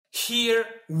Here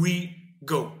we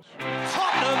go.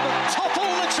 Tottenham topple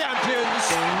the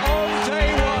champions on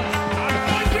day one.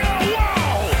 And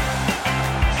wow!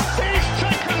 He's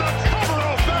taken the cover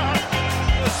off that.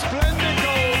 A splendid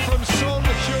goal from Son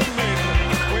Heung-min,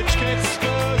 which gets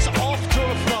Spurs off to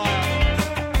a flyer.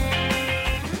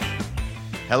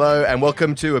 Hello and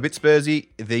welcome to A Bit Spursy,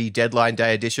 the Deadline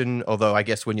Day edition, although I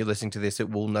guess when you're listening to this, it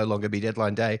will no longer be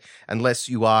Deadline Day, unless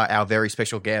you are our very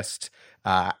special guest,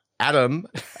 Adam,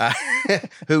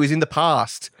 who is in the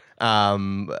past,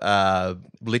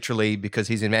 literally because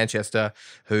he's in Manchester,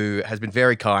 who has been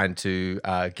very kind to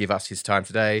give us his time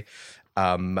today.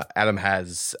 Adam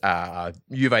has a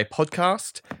Juve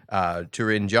podcast,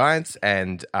 Turin Giants,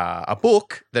 and a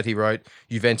book that he wrote,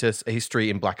 Juventus, A History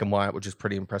in Black and White, which is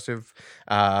pretty impressive.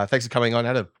 Thanks for coming on,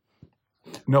 Adam.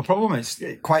 No problem. It's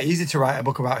quite easy to write a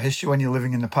book about history when you're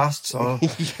living in the past. So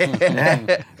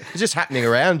yeah. It's just happening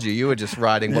around you. You were just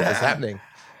writing what was happening.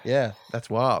 Yeah,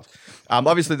 that's wild.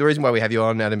 Obviously, the reason why we have you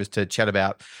on, Adam, is to chat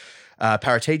about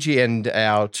Paratici and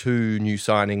our two new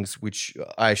signings, which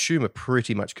I assume are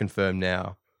pretty much confirmed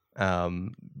now,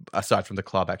 aside from the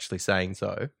club actually saying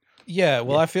so. Yeah,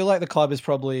 well, I feel like the club is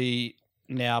probably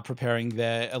now preparing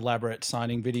their elaborate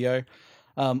signing video.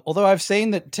 Although I've seen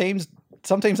that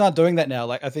some teams aren't doing that now.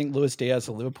 Like I think Luis Diaz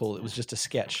of Liverpool, it was just a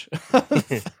sketch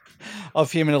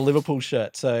of him in a Liverpool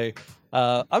shirt. So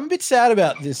I'm a bit sad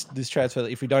about this transfer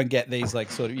if we don't get these like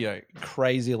sort of,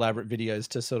 crazy elaborate videos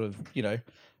to sort of,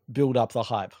 build up the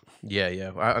hype.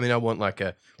 Yeah. I mean, I want like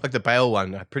the Bale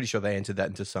one. I'm pretty sure they entered that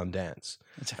into Sundance.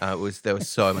 There was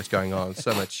so much going on,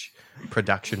 so much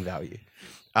production value.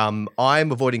 I'm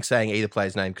avoiding saying either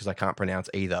player's name because I can't pronounce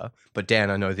either. But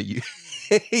Dan, I know that you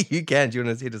you can. Do you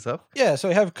want to hit us up? Yeah, so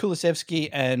we have Kulusevski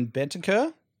and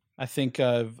Bentancur. I think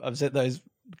I've said those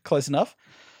close enough.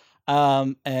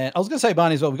 And I was going to say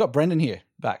Barney as well. We've got Brendan here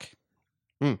back.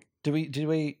 Did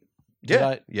we?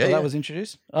 That was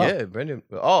introduced. Oh. Yeah, Brendan.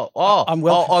 I'm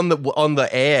on the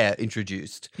air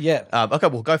introduced. Yeah. Okay,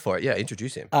 well, go for it. Yeah,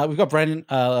 introduce him. We've got Brendan,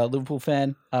 Liverpool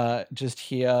fan, just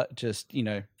here,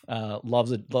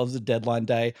 loves a deadline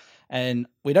day, and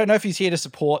we don't know if he's here to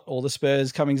support all the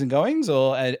Spurs comings and goings,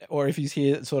 or if he's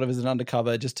here sort of as an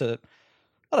undercover, just to,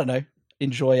 I don't know,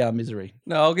 enjoy our misery.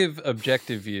 No, I'll give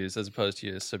objective views as opposed to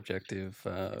your subjective.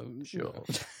 Sure.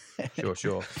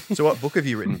 So, what book have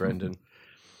you written, Brendan?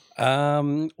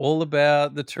 All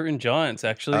about the Turin Giants,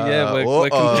 actually. Yeah, we're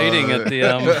competing at the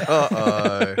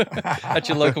at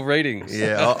your local readings.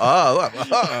 Yeah.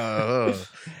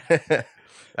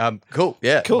 Cool.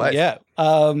 Yeah. Cool. Mate. Yeah.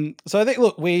 So I think,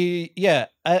 look,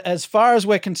 as far as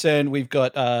we're concerned, we've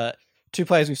got two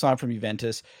players we've signed from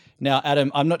Juventus. Now,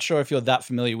 Adam, I'm not sure if you're that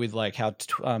familiar with like how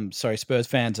Spurs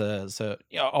fans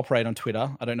operate on Twitter.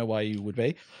 I don't know why you would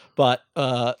be, but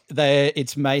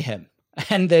it's mayhem.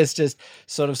 And there's just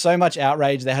sort of so much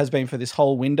outrage there has been for this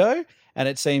whole window. And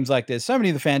it seems like there's so many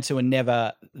of the fans who are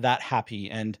never that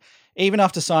happy. And even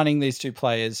after signing these two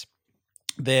players,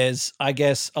 there's, I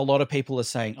guess, a lot of people are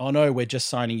saying, oh no, we're just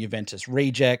signing Juventus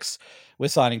rejects. We're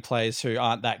signing players who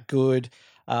aren't that good.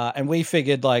 And we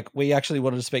figured we actually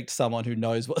wanted to speak to someone who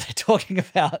knows what they're talking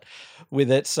about with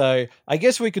it. So I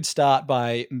guess we could start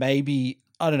by maybe,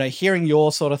 I don't know, hearing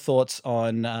your sort of thoughts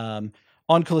on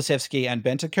Kulusevski and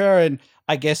Bentancur, and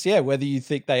I guess, whether you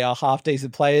think they are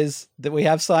half-decent players that we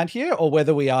have signed here, or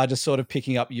whether we are just sort of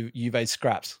picking up Juve's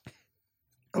scraps.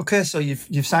 Okay, so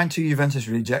you've signed two Juventus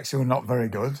rejects who are not very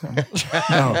good.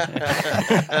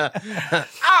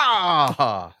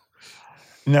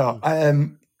 No.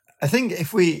 I think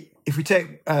if we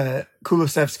take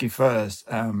Kulusevski first,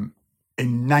 in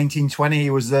 1920 he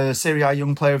was the Serie A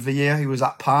Young Player of the Year. He was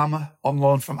at Parma on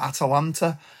loan from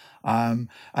Atalanta. And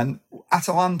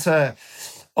Atalanta,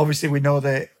 obviously, we know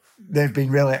that they've been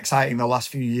really exciting the last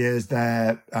few years.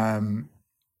 Their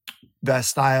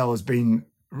style has been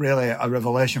really a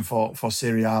revelation for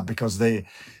Serie A because they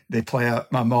play a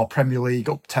more Premier League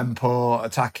up-tempo,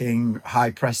 attacking,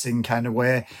 high-pressing kind of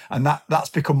way. And that's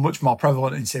become much more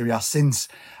prevalent in Serie A since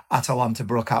Atalanta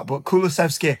broke out. But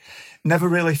Kulusevski never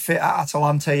really fit at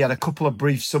Atalanta. He had a couple of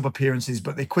brief sub-appearances,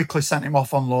 but they quickly sent him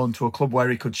off on loan to a club where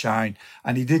he could shine.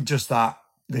 And he did just that.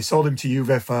 They sold him to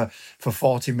Juve for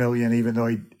 40 million, even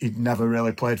though he'd never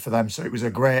really played for them. So it was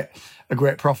a great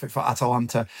profit for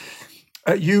Atalanta.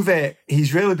 At Juve,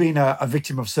 he's really been a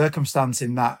victim of circumstance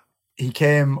in that he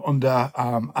came under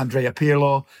Andrea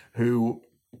Pirlo, who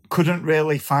couldn't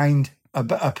really find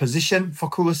a position for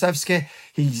Kulusevski.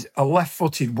 He's a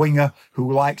left-footed winger who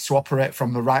likes to operate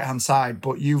from the right-hand side,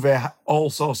 but Juve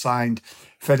also signed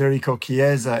Federico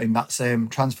Chiesa in that same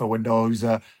transfer window, who's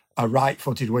a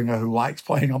right-footed winger who likes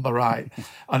playing on the right.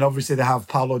 And obviously they have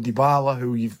Paulo Dybala,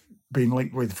 who been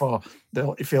linked with for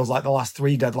it feels like the last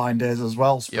 3 deadline days as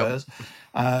well, Spurs.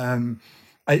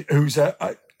 Who's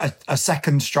a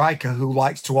second striker who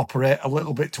likes to operate a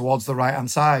little bit towards the right hand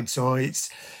side. So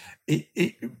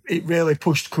it really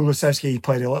pushed Kulusevski. He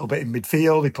played a little bit in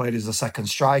midfield. He played as a second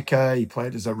striker. He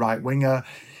played as a right winger.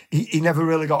 He never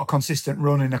really got a consistent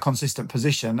run in a consistent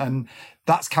position. And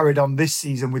that's carried on this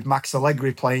season with Max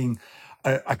Allegri playing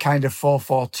a kind of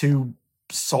 4-4-2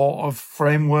 sort of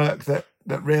framework that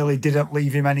really didn't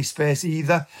leave him any space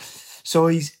either. So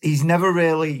he's never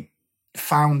really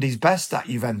found his best at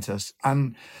Juventus.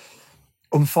 And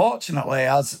unfortunately,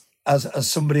 as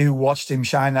somebody who watched him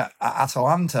shine at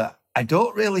Atalanta, I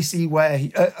don't really see where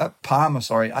at Parma,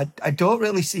 sorry. I don't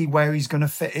really see where he's going to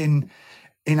fit in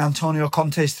Antonio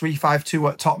Conte's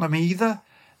 3-5-2 at Tottenham either.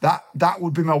 That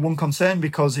would be my one concern,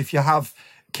 because if you have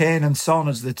Kane and Son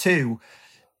as the two,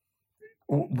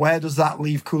 where does that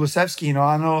leave Kulusevski? You know,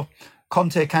 I know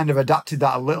Conte kind of adapted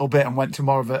that a little bit and went to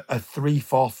more of a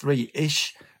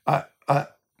 3-4-3-ish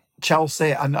at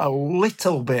Chelsea, and a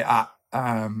little bit at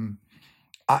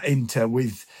Inter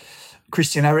with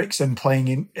Christian Eriksen playing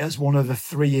in as one of the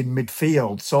 3 in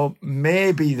midfield. So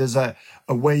maybe there's a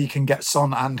way you can get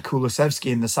Son and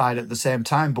Kulusevski in the side at the same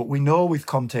time. But we know with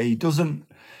Conte, he doesn't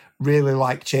really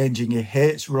like changing. He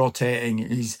hates rotating.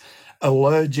 He's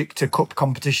allergic to cup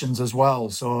competitions as well.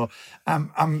 So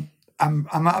I'm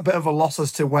at a bit of a loss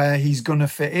as to where he's going to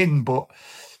fit in. But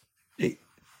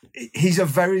he's a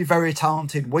very, very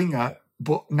talented winger.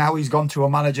 But now he's gone to a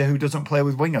manager who doesn't play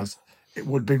with wingers. It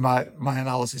would be my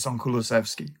analysis on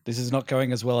Kulusevski. This is not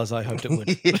going as well as I hoped it would.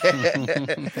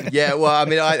 Yeah, well, I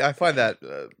mean, I find that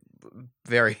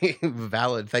very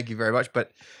valid. Thank you very much.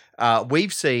 But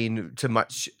we've seen, to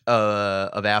much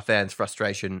of our fans'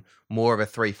 frustration, more of a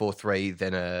 3-4-3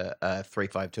 than a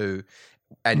 3-5-2.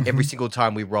 And every single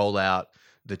time we roll out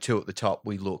the 2 at the top,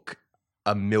 we look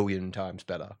a million times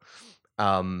better.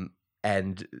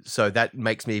 And so that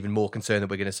makes me even more concerned that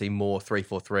we're going to see more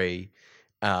 3-4-3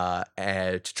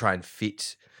 to try and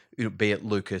fit, be it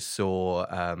Lucas or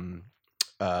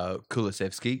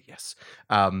Kulusevski, yes,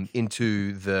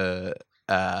 into the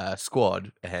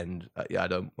squad. And I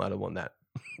don't want that.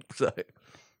 So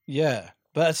yeah,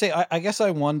 but see, I guess I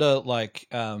wonder, like,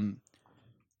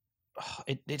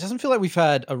 it doesn't feel like we've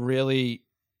had a really,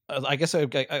 I guess,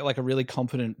 like a really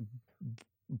competent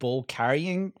ball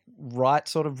carrying right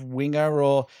sort of winger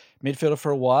or midfielder for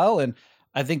a while, and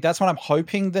I think that's what I'm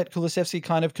hoping that Kulusevski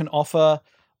kind of can offer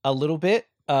a little bit.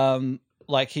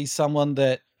 Like, he's someone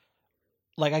that,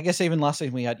 like, I guess even last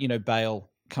season we had, Bale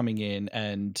coming in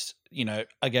and,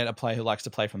 again, a player who likes to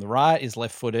play from the right, is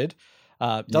left-footed,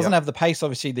 doesn't have the pace,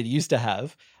 obviously, that he used to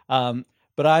have.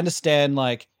 But I understand,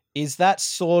 like, is that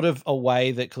sort of a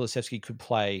way that Kulusevski could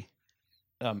play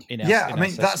in our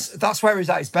that's where he's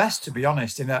at his best, to be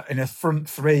honest. In a front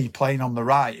 3 playing on the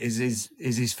right is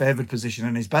his favoured position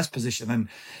and his best position. And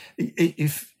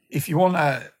if you want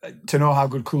to know how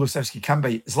good Kulusevski can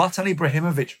be, Zlatan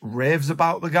Ibrahimovic raves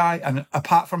about the guy, and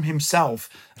apart from himself,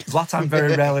 Zlatan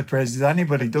very rarely praises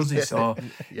anybody, does he? So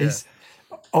he's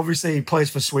obviously, he plays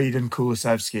for Sweden,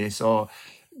 Kulusevski, so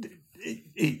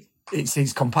it's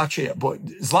his compatriot, but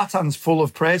Zlatan's full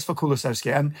of praise for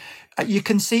Kulusevski, and you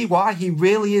can see why. He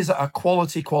really is a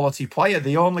quality player.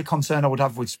 The only concern I would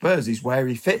have with Spurs is where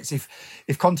he fits.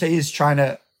 If Conte is trying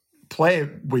to play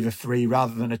with a 3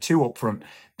 rather than a 2 up front,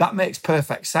 that makes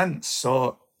perfect sense.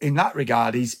 So in that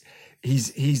regard, he's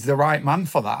the right man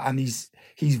for that, and he's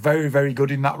very, very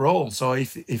good in that role. So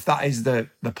if that is the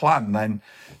plan, then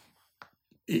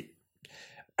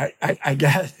I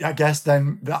guess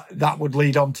then that would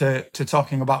lead on to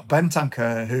talking about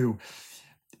Bentancur, who,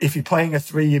 if you're playing a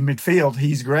 3 in midfield,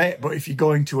 he's great, but if you're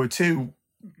going to a 2,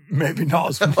 maybe not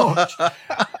as much.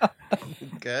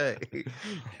 Okay,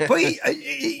 but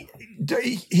he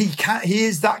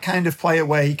is that kind of player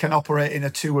where he can operate in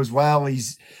a 2 as well.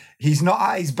 He's not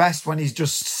at his best when he's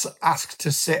just asked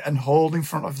to sit and hold in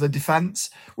front of the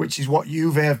defence, which is what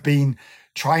Juve have been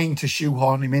trying to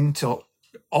shoehorn him into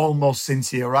almost since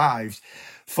he arrived.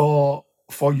 For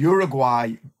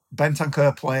Uruguay,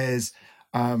 Bentancur plays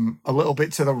a little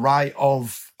bit to the right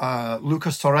of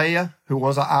Lucas Torreira, who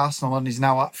was at Arsenal and is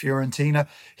now at Fiorentina.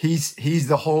 He's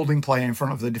the holding player in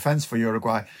front of the defence for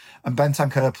Uruguay, and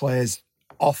Bentancur plays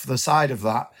off the side of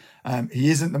that. He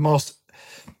isn't the most...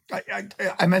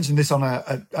 I mentioned this on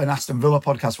an Aston Villa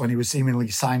podcast when he was seemingly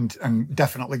signed and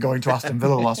definitely going to Aston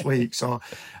Villa last week. So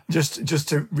just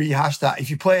to rehash that, if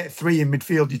you play at 3 in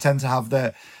midfield, you tend to have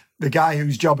the guy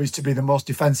whose job is to be the most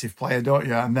defensive player, don't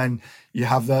you? And then you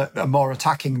have the more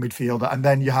attacking midfielder, and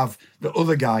then you have the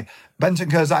other guy.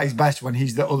 Bentancur's at his best when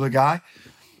he's the other guy.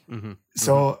 Mm-hmm.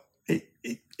 So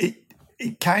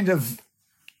it kind of,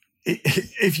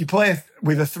 if you play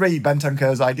with a 3,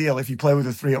 Bentancur's ideal. If you play with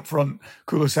a 3 up front,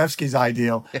 Kulusevski's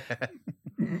ideal.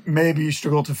 Maybe you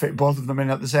struggle to fit both of them in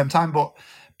at the same time. But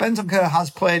Bentancur has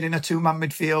played in a 2-man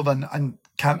midfield and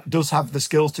does have the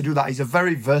skills to do that. He's a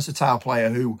very versatile player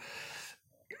who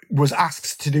was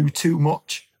asked to do too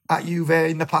much at Juve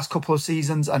in the past couple of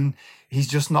seasons, and he's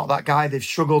just not that guy. They've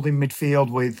struggled in midfield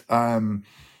with,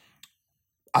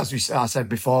 as I said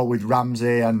before, with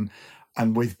Ramsey and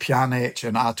with Pjanic,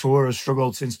 and Artur has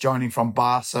struggled since joining from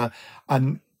Barca.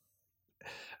 And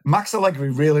Max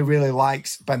Allegri really, really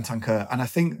likes Bentancur. And I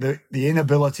think that the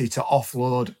inability to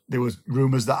offload, there was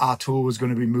rumours that Artur was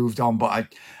going to be moved on, but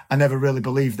I never really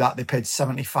believed that. They paid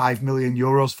 75 million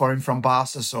euros for him from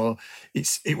Barca, so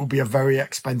it would be a very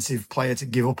expensive player to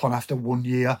give up on after 1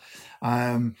 year.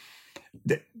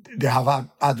 They have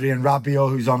Adrian Rabiot,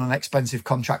 who's on an expensive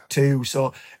contract too.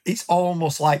 So it's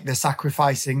almost like they're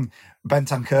sacrificing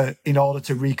Bentancur in order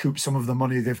to recoup some of the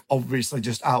money they've obviously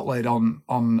just outlaid on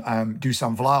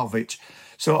Dusan Vlahovic.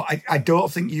 So I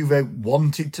don't think Juve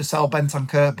wanted to sell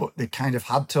Bentancur, but they kind of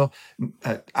had to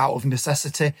out of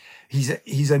necessity.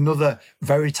 He's another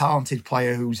very talented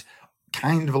player who's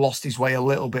kind of lost his way a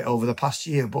little bit over the past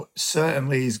year, but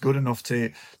certainly is good enough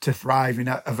to thrive in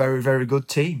a very, very good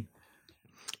team.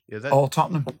 All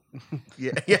Tottenham.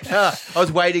 Yeah. I was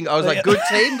waiting. I was like, good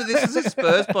team, but this is a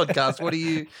Spurs podcast.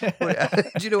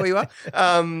 Do you know where you are?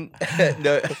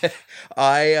 No,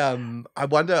 I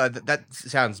wonder. That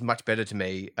sounds much better to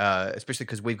me, especially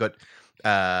because we've got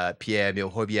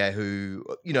Pierre-Emile Højbjerg, who,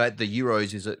 at the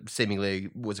Euros seemingly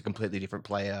was a completely different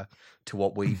player to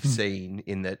what we've seen,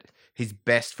 in that his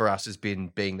best for us has been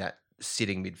being that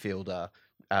sitting midfielder,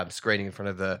 screening in front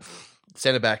of the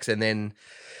centre-backs, and then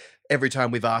every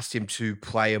time we've asked him to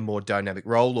play a more dynamic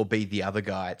role or be the other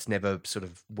guy, it's never sort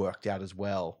of worked out as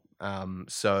well.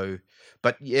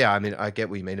 But yeah, I mean, I get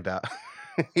what you mean about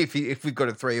if we've got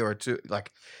a 3 or a 2,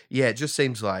 it just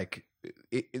seems like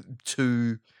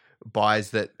 2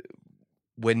 buys that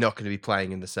we're not going to be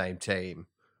playing in the same team,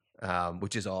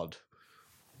 which is odd.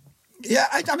 Yeah,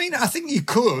 I mean, I think you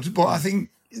could, but I think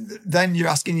then you're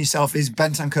asking yourself, is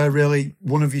Bentancur really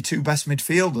one of your 2 best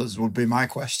midfielders, would be my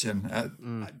question.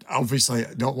 Obviously,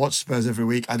 I don't watch Spurs every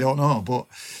week. I don't know. But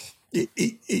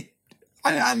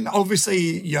and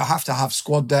obviously, you have to have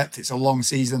squad depth. It's a long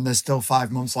season. There's still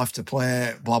 5 months left to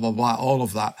play, blah, blah, blah, all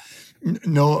of that.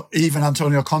 No, even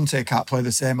Antonio Conte can't play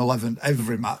the same 11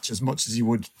 every match as much as he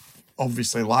would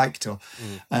obviously like to.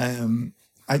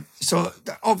 So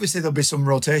obviously there'll be some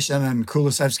rotation, and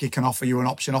Kulusevski can offer you an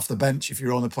option off the bench if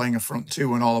you're only playing a front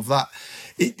 2 and all of that.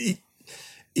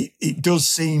 It does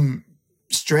seem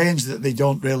strange that they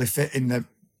don't really fit in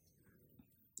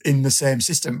the same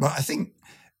system, but I think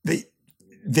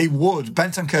they would.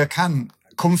 Bentancur can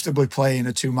comfortably play in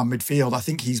a 2-man midfield. I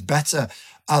think he's better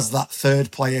as that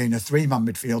 3rd player in a 3-man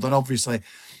midfield, and obviously,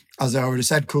 as I already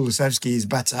said, Kulusevski is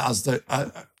better as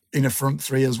in a front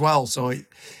 3 as well. So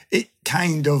it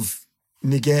kind of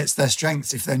negates their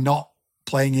strengths if they're not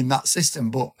playing in that system.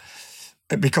 But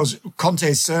because Conte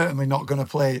is certainly not going to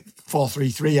play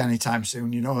 4-3-3 anytime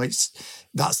soon,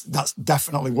 that's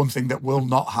definitely one thing that will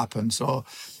not happen. So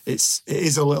it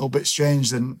is a little bit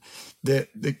strange. And the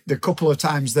couple of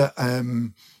times that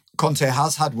Conte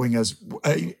has had wingers,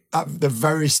 at the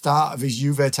very start of his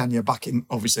Juve tenure, back in,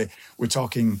 obviously we're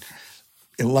talking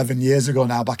 11 years ago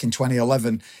now, back in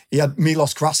 2011, he had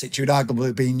Milos Krasic, who'd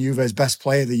arguably been Juve's best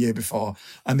player the year before.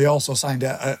 And they also signed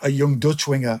a young Dutch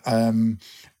winger,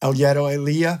 Eljero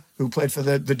Elia, who played for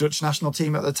the Dutch national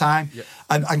team at the time. Yeah.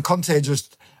 And Conte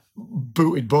just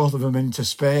booted both of them into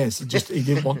space. He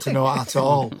didn't want to know at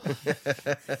all.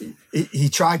 He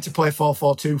tried to play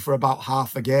 4-4-2 for about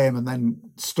half a game and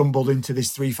then stumbled into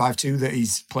this 3-5-2 that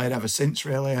he's played ever since,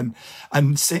 really. And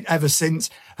ever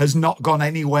since has not gone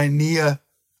anywhere near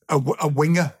a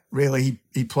winger, really.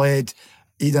 He played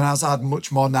Eden Hazard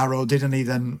much more narrow, didn't he,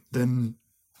 than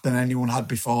anyone had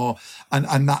before.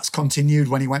 And that's continued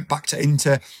when he went back to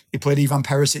Inter. He played Ivan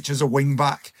Perisic as a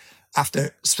wing-back.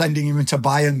 After sending him into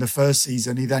Bayern the first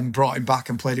season, he then brought him back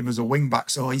and played him as a wing-back.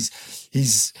 So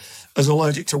he's as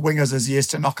allergic to wingers as he is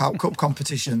to knockout cup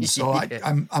competitions. So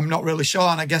I'm not really sure.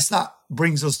 And I guess that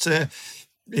brings us to,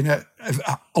 an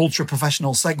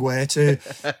ultra-professional segue to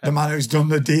the man who's done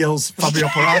the deals, Fabio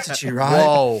Paratici, right?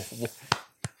 Whoa.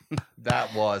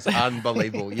 That was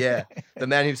unbelievable. Yeah. The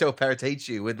man himself,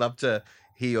 Paratici. We'd love to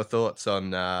hear your thoughts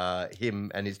on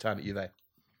him and his time at Juve.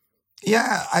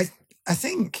 Yeah, I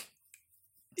think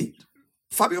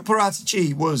Fabio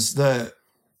Paratici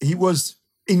was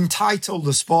entitled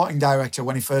the sporting director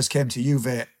when he first came to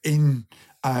Juve in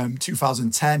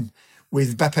 2010,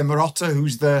 with Beppe Marotta,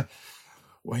 who's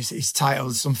what is his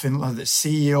title? Something like the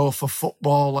CEO for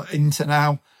football at Inter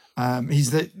now.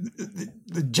 He's the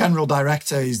general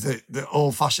director, is the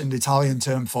old-fashioned Italian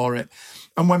term for it.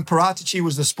 And when Paratici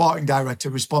was the sporting director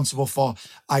responsible for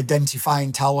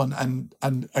identifying talent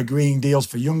and agreeing deals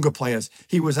for younger players,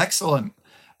 he was excellent.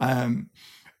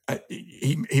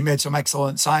 He made some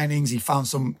excellent signings. He found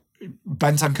some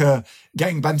Bentancur.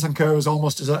 Getting Bentancur was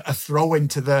almost as a throw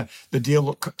into the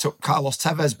deal that took Carlos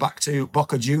Tevez back to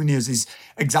Boca Juniors is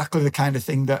exactly the kind of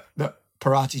thing that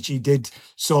Paratici did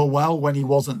so well when he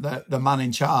wasn't the man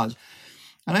in charge.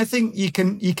 And I think you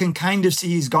can kind of see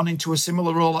he's gone into a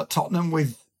similar role at Tottenham,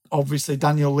 with obviously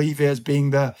Daniel Levy as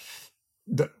being the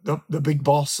big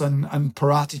boss and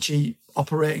Paratici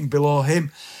operating below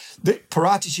him.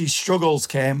 Paratici's struggles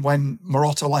came when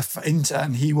Marotta left for Inter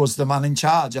and he was the man in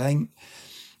charge. I think,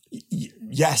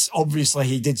 yes, obviously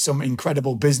he did some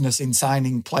incredible business in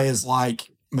signing players like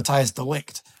Matthias de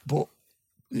Ligt, but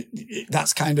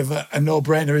that's kind of a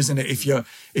no-brainer, isn't it? If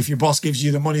your boss gives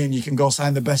you the money and you can go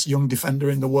sign the best young defender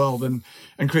in the world, and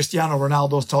Cristiano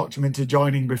Ronaldo's talked him into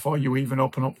joining before you even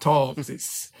open up talks,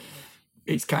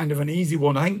 it's kind of an easy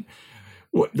one. I think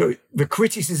the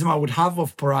criticism I would have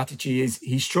of Paratici is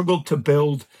he struggled to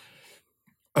build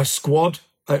a squad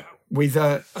with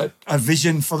a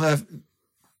vision for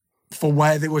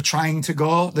where they were trying to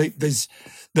go.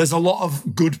 There's a lot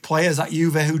of good players at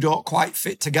Juve who don't quite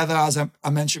fit together, as I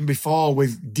mentioned before,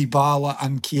 with Dybala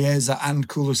and Chiesa and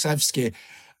Kulusevski.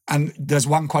 And there's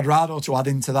Juan Cuadrado to add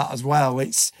into that as well.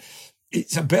 It's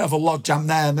a bit of a logjam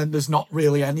there, and then there's not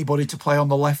really anybody to play on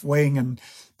the left wing, and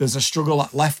there's a struggle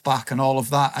at left back and all of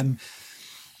that.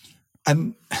 And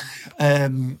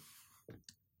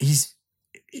he's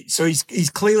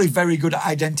clearly very good at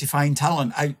identifying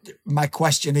talent. My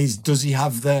question is, does he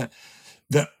have the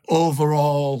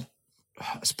overall,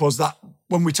 I suppose, that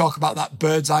when we talk about that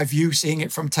bird's eye view, seeing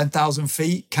it from 10,000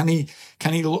 feet, can he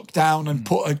look down and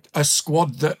put a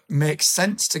squad that makes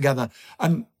sense together?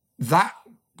 And that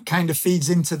kind of feeds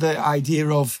into the idea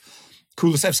of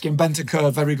Kulusevski and Bentancur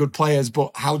are very good players,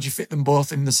 but how do you fit them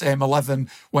both in the same 11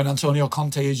 when Antonio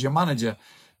Conte is your manager?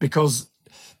 Because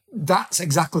that's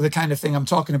exactly the kind of thing I'm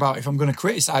talking about. If I'm going to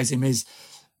criticise him, is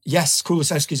yes,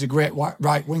 Kulusevski is a great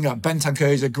right winger.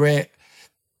 Bentancur is a great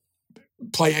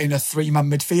player in a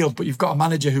three-man midfield, but you've got a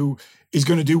manager who is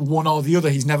going to do one or the other.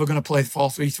 He's never going to play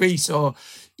 4-3-3. So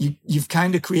you've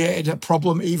kind of created a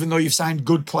problem, even though you've signed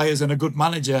good players and a good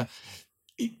manager.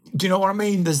 Do you know what I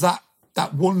mean? There's that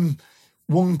one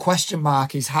question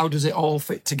mark, is how does it all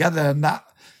fit together? And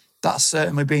that's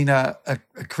certainly been a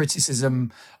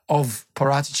criticism of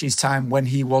Paratici's time when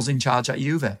he was in charge at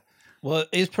Juve. Well,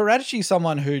 is Paratici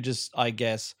someone who just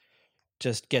gets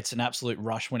an absolute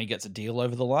rush when he gets a deal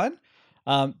over the line?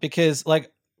 Because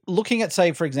like looking at,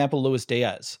 say, for example, Luis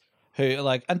Diaz, who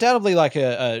like undoubtedly like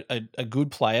a good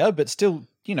player, but still,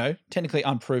 technically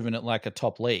unproven at like a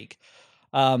top league.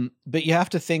 But you have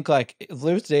to think like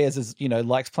Luis Diaz is,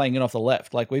 likes playing it off the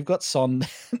left. Like we've got Son,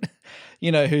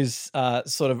 who's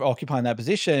sort of occupying that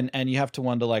position, and you have to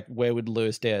wonder like where would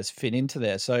Luis Diaz fit into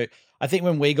there? So I think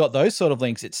when we got those sort of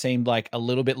links, it seemed like a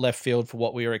little bit left field for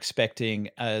what we were expecting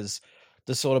as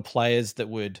the sort of players that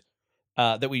we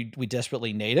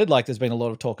desperately needed. Like there's been a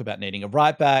lot of talk about needing a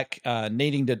right back,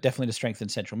 needing to definitely strengthen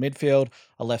central midfield,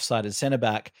 a left-sided centre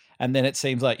back. And then it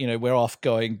seems like, we're off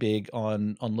going big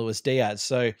on Luis Diaz.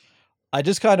 So I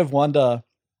just kind of wonder,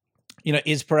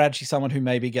 is Paratici someone who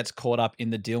maybe gets caught up in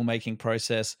the deal-making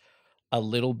process a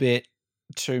little bit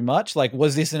too much? Like,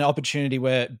 was this an opportunity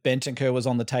where Bentancur was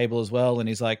on the table as well? And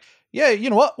he's like, yeah, you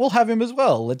know what? We'll have him as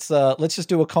well. Let's just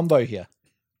do a combo here.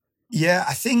 Yeah,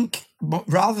 I think, but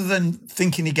rather than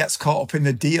thinking he gets caught up in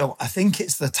the deal, I think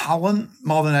it's the talent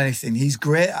more than anything. He's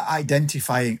great at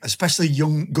identifying, especially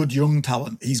good young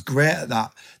talent. He's great at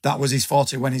that. That was his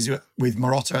forte when he's with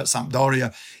Marotta at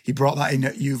Sampdoria. He brought that in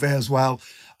at Juve as well.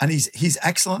 And he's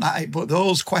excellent at it. But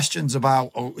those questions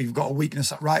about, we've got a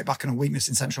weakness at right back and a weakness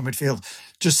in central midfield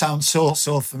just sound so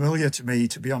familiar to me,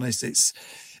 to be honest.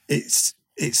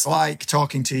 It's like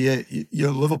talking to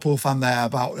your Liverpool fan there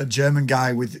about a German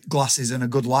guy with glasses and a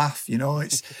good laugh.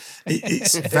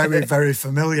 It's very, very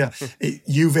familiar.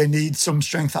 Juve needs some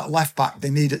strength at left back.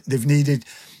 They've needed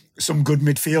some good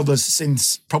midfielders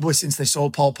since they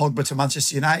sold Paul Pogba to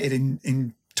Manchester United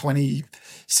in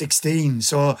 2016.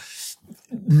 So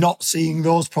not seeing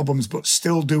those problems, but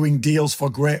still doing deals for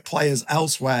great players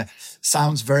elsewhere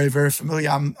sounds very, very familiar.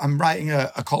 I'm writing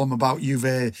a column about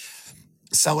Juve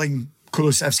selling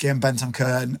Kulusevski and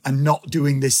Bentancur and not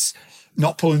doing this,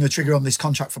 not pulling the trigger on this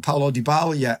contract for Paulo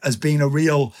Dybala yet, as being a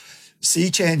real sea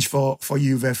change for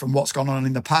Juve from what's gone on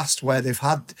in the past, where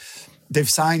they've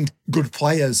signed good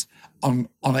players on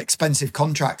expensive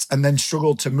contracts and then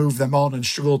struggled to move them on and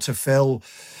struggled to fill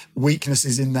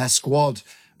weaknesses in their squad.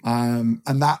 And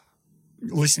that,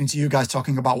 listening to you guys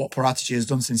talking about what Paratici has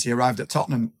done since he arrived at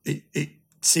Tottenham, it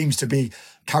seems to be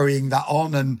carrying that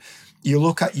on. And you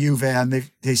look at Juve and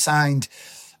they signed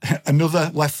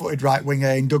another left-footed right winger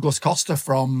in Douglas Costa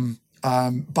from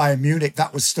Bayern Munich.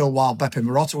 That was still while Beppe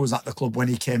Marotta was at the club when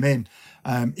he came in.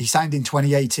 He signed in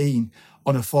 2018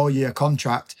 on a 4-year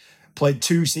contract, played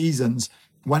 2 seasons,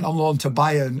 went on loan to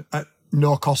Bayern at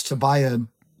no cost to Bayern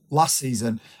last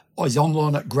season. He's on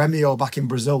loan at Grêmio back in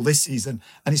Brazil this season,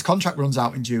 and his contract runs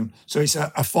out in June. So it's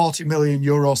a 40 million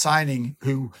euro signing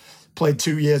who played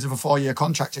 2 years of a 4-year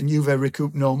contract, and Juve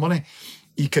recouped no money.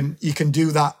 You can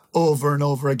do that over and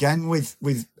over again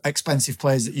with expensive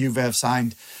players that Juve have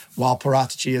signed while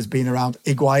Paratici has been around.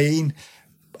 Higuain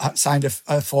signed a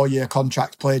 4-year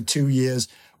contract, played 2 years,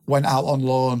 went out on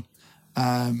loan.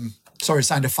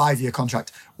 Signed a 5-year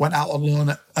contract, went out on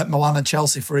loan at Milan and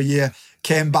Chelsea for a year,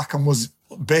 came back and was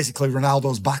basically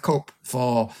Ronaldo's backup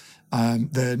for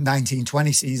the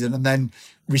 1920 season, and then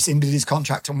rescinded his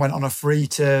contract and went on a free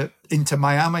to Inter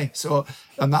Miami. So,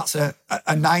 and that's a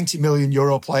 90 million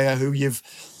euro player who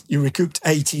you recouped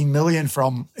 18 million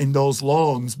from in those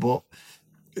loans,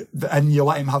 and you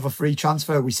let him have a free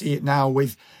transfer. We see it now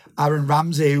with Aaron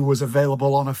Ramsey, who was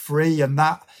available on a free, and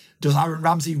that, does Aaron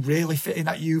Ramsey really fit in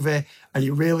at Juve? Are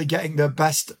you really getting the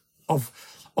best of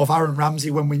Aaron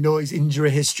Ramsey when we know his injury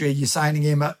history? You're signing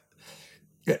him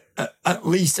at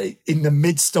least in the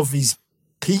midst of his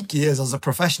peak years as a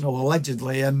professional,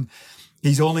 allegedly, and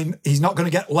he's not going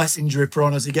to get less injury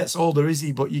prone as he gets older, is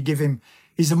he? But you give him,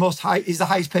 he's the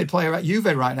highest paid player at Juve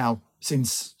right now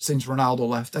since Ronaldo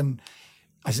left. And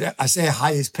I say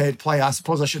highest paid player. I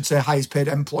suppose I should say highest paid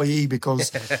employee,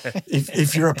 because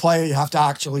if you're a player, you have to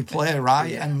actually play,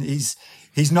 right? Yeah. And he's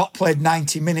not played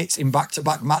 90 minutes in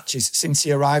back-to-back matches since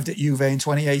he arrived at Juve in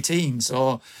 2018.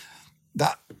 So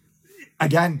that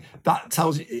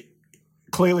tells you,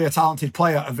 clearly a talented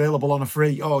player available on a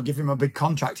free. Oh, give him a big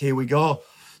contract. Here we go,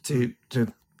 to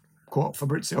quote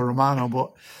Fabrizio Romano.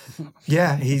 But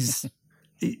yeah, he's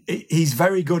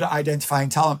very good at identifying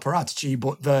talent, Paratici,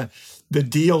 but the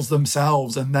deals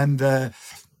themselves and then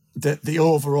the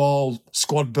overall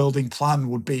squad building plan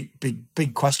would be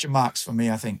big question marks for me,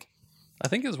 I think. I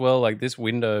think as well, like, this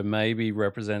window maybe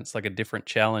represents like a different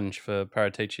challenge for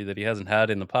Paratici that he hasn't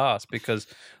had in the past, because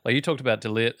like you talked about De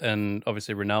Ligt and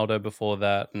obviously Ronaldo before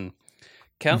that, and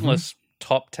countless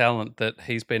top talent that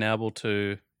he's been able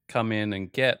to come in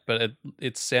and get. But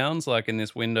it sounds like in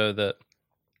this window that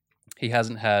he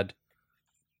hasn't had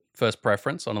first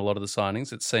preference on a lot of the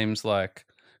signings. It seems like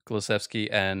Kulusevski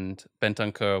and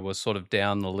Bentancur was sort of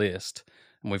down the list,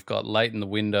 and we've got late in the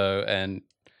window and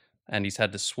he's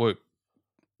had to swoop.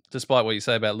 Despite what you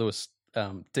say about Luis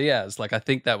Diaz, like, I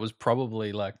think that was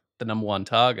probably like the number one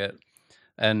target.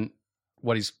 And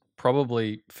what he's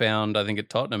probably found, I think, at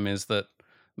Tottenham is that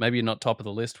maybe you're not top of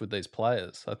the list with these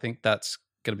players. I think that's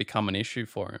going to become an issue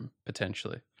for him,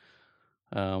 potentially.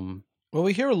 Well,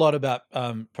 we hear a lot about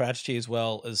Paratici as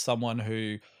well as someone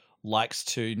who likes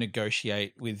to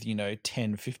negotiate with,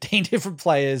 10, 15 different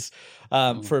players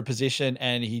for a position.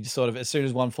 And he sort of, as soon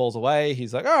as one falls away,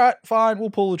 he's like, all right, fine, we'll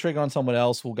pull the trigger on someone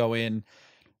else. We'll go in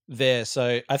there.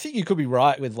 So I think you could be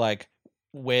right with like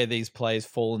where these players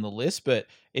fall in the list, but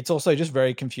it's also just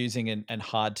very confusing and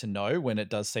hard to know when it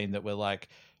does seem that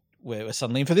we're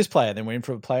suddenly in for this player, then we're in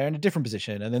for a player in a different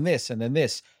position, and then this, and then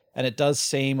this. And it does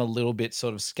seem a little bit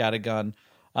sort of scattergun.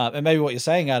 And maybe what you're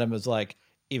saying, Adam, is like,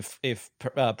 if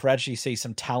Paratici sees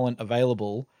some talent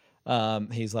available,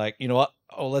 he's like, you know what?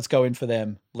 Oh, let's go in for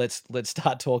them. Let's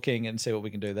start talking and see what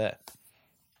we can do there.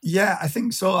 Yeah, I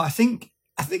think so. I think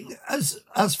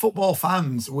as football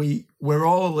fans, we're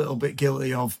all a little bit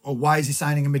guilty of why is he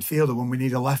signing a midfielder when we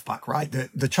need a left back, right?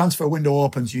 The transfer window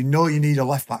opens, you need a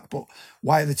left back, but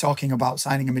why are they talking about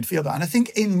signing a midfielder? And I think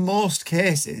in most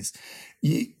cases,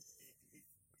 the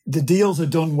deals are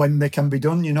done when they can be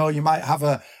done. You might have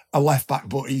a left back,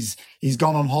 but he's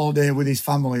gone on holiday with his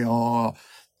family, or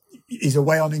he's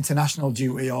away on international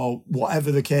duty, or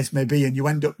whatever the case may be, and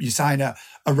you sign a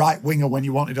right winger when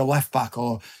you wanted a left back,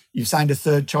 or you signed a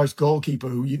third choice goalkeeper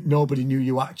who nobody knew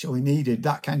you actually needed,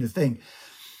 that kind of thing.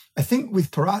 I think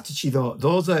with Paratici, though,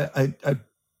 those are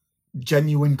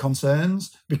genuine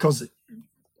concerns, because,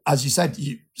 as you said,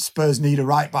 Spurs need a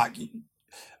right back.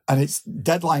 And it's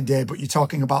deadline day, but you're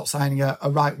talking about signing a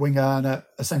right winger and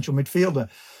a central midfielder.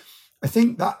 I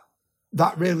think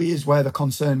that really is where the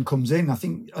concern comes in. I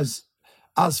think as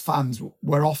as fans,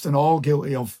 we're often all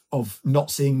guilty of not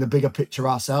seeing the bigger picture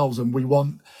ourselves, and we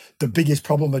want the biggest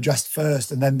problem addressed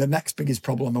first and then the next biggest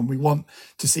problem, and we want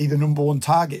to see the number one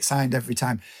target signed every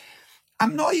time.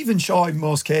 I'm not even sure in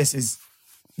most cases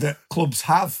that clubs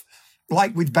have,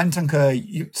 like with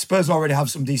Bentancur, Spurs already have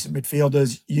some decent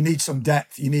midfielders. You need some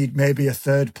depth. You need maybe a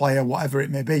third player, whatever it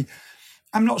may be.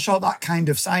 I'm not sure that kind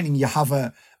of signing, you have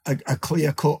a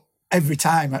clear-cut, every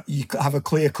time you have a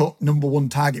clear-cut number one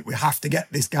target. We have to get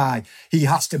this guy. He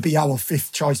has to be our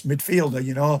fifth choice midfielder,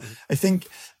 you know. I think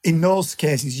in those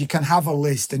cases, you can have a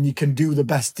list and you can do the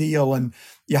best deal and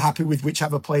you're happy with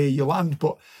whichever player you land.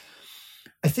 But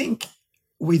I think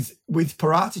with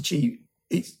Paratici,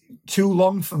 it's too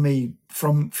long for me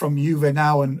from Juve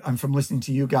now and from listening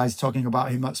to you guys talking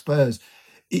about him at Spurs.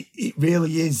 It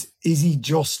really is he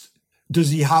just, does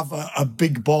he have a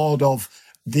big board of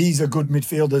these are good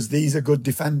midfielders, these are good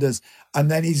defenders, and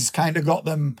then he's kind of got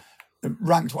them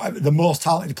ranked, whatever. The most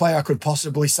talented player I could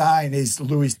possibly sign is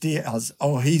Luis Diaz.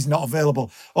 Oh, he's not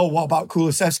available. Oh, what about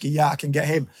Kulusevski? Yeah, I can get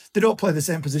him. They don't play the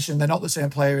same position. They're not the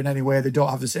same player in any way. They don't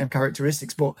have the same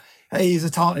characteristics. But hey, he's a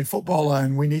talented footballer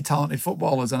and we need talented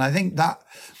footballers. And I think that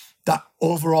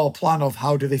overall plan of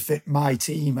how do they fit my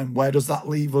team and where does that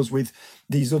leave us with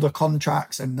these other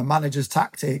contracts and the manager's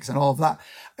tactics and all of that,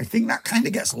 I think that kind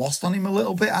of gets lost on him a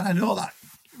little bit. And I know that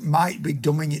might be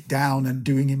dumbing it down and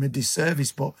doing him a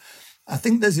disservice, but I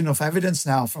think there's enough evidence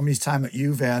now from his time at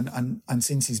Juve and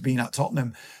since he's been at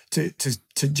Tottenham to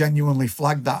genuinely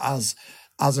flag that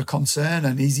as a concern.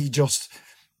 And is he just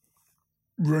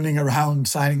running around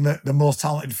signing the most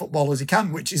talented footballers he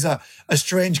can, which is a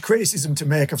strange criticism to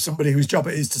make of somebody whose job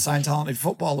it is to sign talented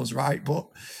footballers, right? But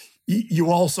you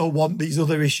also want these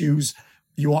other issues.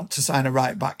 You want to sign a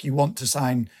right back. You want to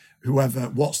sign whoever.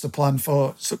 What's the plan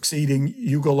for succeeding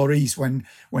Hugo Lloris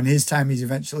when his time is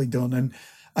eventually done?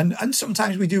 And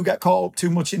sometimes we do get caught up too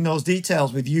much in those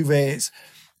details. With Juve,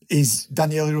 is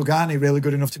Daniele Rugani really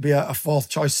good enough to be a fourth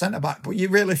choice centre-back? But you're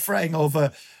really fretting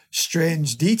over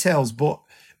strange details. But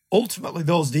ultimately,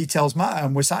 those details matter.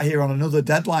 And we're sat here on another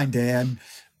deadline day, and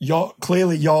your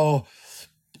positional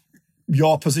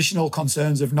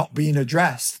concerns have not been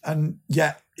addressed. And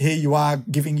yet here you are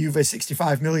giving Juve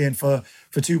 65 million for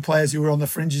two players who were on the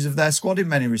fringes of their squad in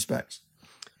many respects.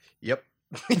 Yep.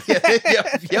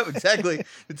 Yep, exactly.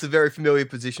 It's a very familiar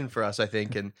position for us, I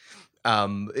think. And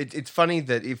it's funny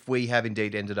that if we have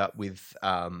indeed ended up with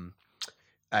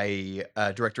a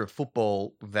director of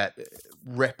football that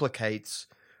replicates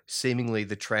seemingly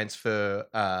the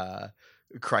transfer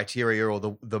criteria or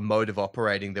the mode of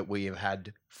operating that we have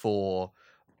had for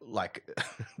like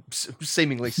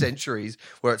seemingly centuries,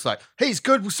 where it's like, he's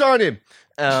good, we'll sign him,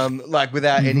 like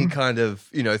without any kind of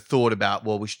thought about,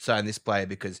 well, we should sign this player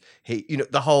because he,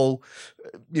 the whole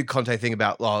Conte thing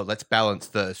about, oh, let's balance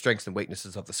the strengths and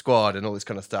weaknesses of the squad and all this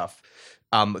kind of stuff.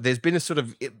 There's been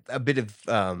a bit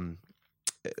of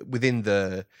within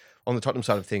on the Tottenham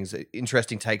side of things,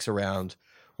 interesting takes around,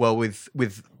 well, with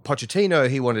Pochettino,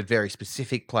 he wanted very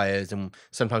specific players, and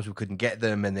sometimes we couldn't get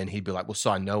them, and then he'd be like, "Well,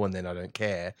 sign no one, then I don't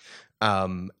care."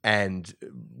 And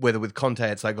whether with Conte,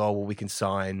 it's like, "Oh, well, we can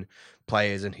sign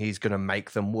players, and he's going to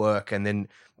make them work." And then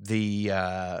the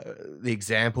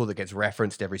example that gets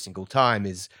referenced every single time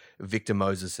is Victor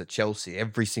Moses at Chelsea.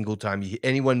 Every single time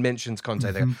anyone mentions Conte,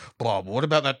 they go, "Bob, what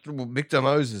about that Victor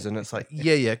Moses?" And it's like,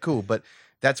 yeah, cool, but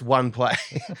that's one player.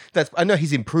 I know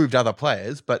he's improved other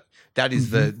players, but that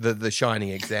is the shining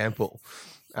example,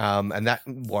 and that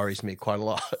worries me quite a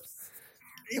lot.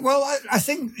 Well, I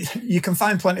think you can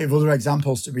find plenty of other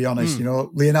examples, to be honest.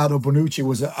 Leonardo Bonucci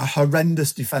was a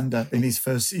horrendous defender in his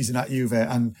first season at Juve,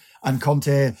 and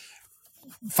Conte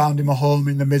found him a home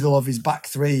in the middle of his back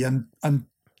three and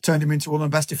turned him into one of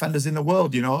the best defenders in the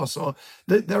world. So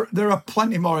there are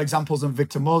plenty more examples than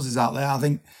Victor Moses out there. I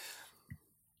think.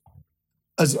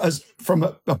 As from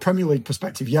a Premier League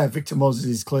perspective, yeah, Victor Moses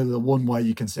is clearly the one where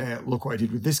you can say, look what he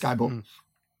did with this guy. But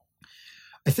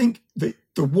I think the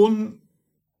one,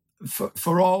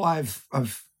 for all I've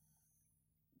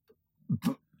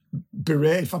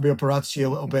berated Fabio Paratici a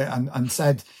little bit and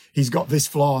said he's got this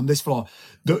flaw and this flaw,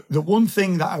 the one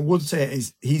thing that I would say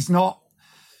is he's not,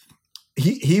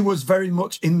 he was very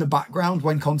much in the background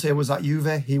when Conte was at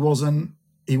Juve. He wasn't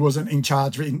in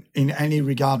charge in any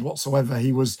regard whatsoever.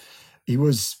 He was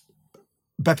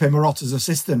Beppe Marotta's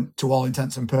assistant to all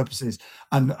intents and purposes.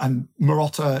 And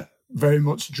Marotta very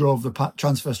much drove the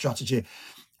transfer strategy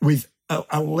with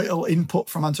a little input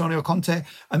from Antonio Conte.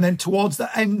 And then towards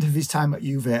the end of his time at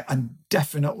Juve, and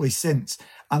definitely since,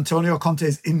 Antonio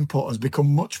Conte's input has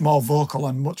become much more vocal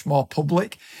and much more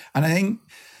public. And I think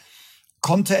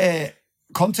Conte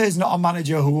is not a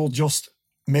manager who will just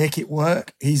make it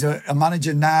work. He's a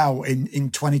manager now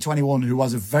in 2021 who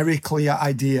has a very clear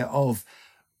idea of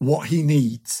what he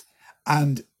needs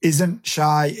and isn't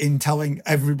shy in telling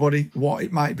everybody what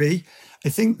it might be. I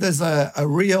think there's a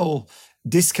real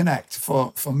disconnect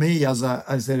for me as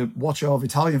a watcher of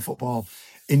Italian football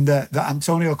in the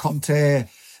Antonio Conte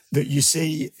that you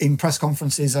see in press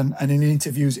conferences and in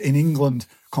interviews in England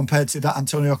compared to that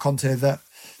Antonio Conte that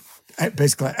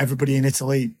basically everybody in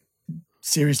Italy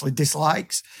seriously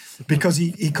dislikes, because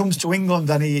he comes to England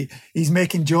and he's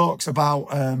making jokes about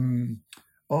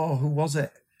who was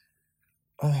it?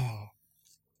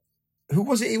 Who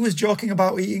was it? He was joking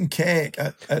about eating cake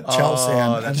at Chelsea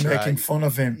and making fun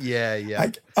of him.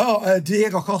 Yeah. Like,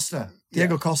 Diego Costa.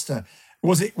 Costa.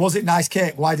 Was it nice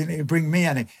cake? Why didn't he bring me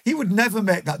any? He would never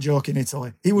make that joke in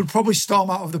Italy. He would probably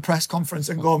storm out of the press conference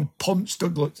and go and punch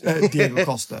Diego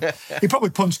Costa. He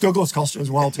probably punched Douglas Costa as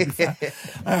well, to be fair.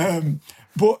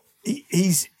 But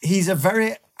he's a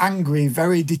very angry,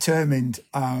 very determined,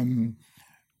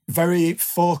 very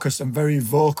focused and very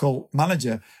vocal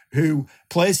manager who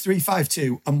plays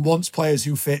 3-5-2 and wants players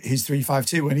who fit his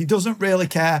 3-5-2. And he doesn't really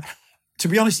care. To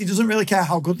be honest, he doesn't really care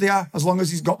how good they are, as long as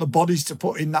he's got the bodies to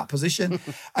put in that position.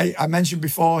 I mentioned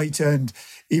before he turned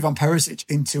Ivan Perisic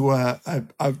into a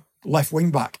left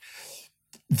wing back.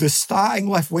 The starting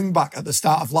left wing back at the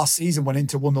start of last season when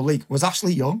Inter won the league was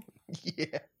Ashley Young.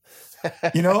 Yeah.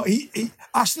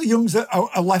 Ashley Young's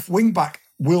a left wing back.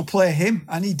 We'll play him,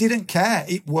 and he didn't care.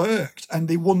 It worked, and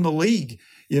they won the league.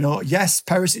 Yes,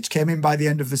 Perisic came in by the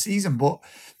end of the season, but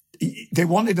they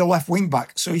wanted a left wing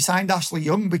back, so he signed Ashley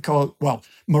Young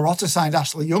Marotta signed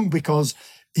Ashley Young because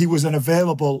he was an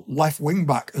available left wing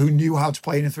back who knew how to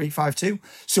play in a 3-5-2.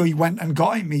 So he went and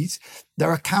got him.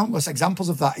 There are countless examples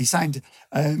of that. He signed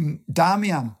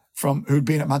Damian who'd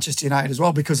been at Manchester United as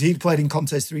well, because he'd played in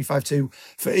Conte's 3-5-2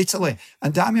 for Italy,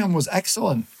 and Damian was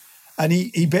excellent. And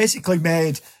he basically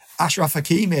made Achraf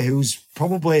Hakimi, who's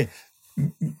probably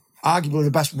arguably the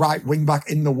best right wing back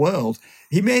in the world,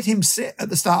 he made him sit at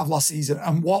the start of last season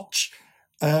and watch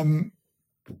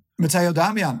Matteo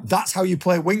Darmian. That's how you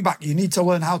play wing back. You need to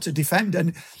learn how to defend.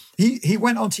 And he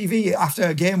went on TV after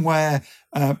a game where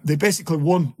they basically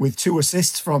won with 2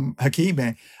 assists from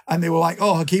Hakimi, and they were like,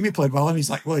 "Oh, Hakimi played well," and he's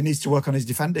like, "Well, he needs to work on his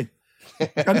defending,"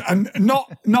 and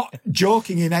not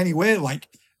joking in any way. Like,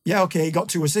 yeah, okay, he got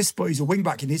 2 assists, but he's a wing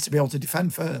back. He needs to be able to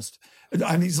defend first.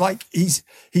 And he's like, he's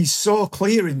so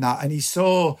clear in that, and he's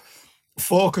so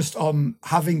focused on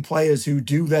having players who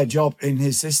do their job in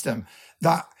his system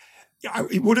that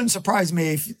it wouldn't surprise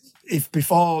me if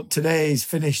before today is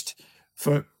finished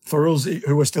for us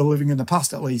who are still living in the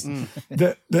past at least,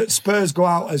 that Spurs go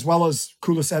out, as well as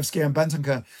Kulusevski and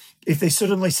Bentancur, if they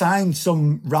suddenly sign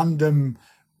some random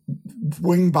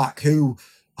wing back who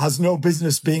has no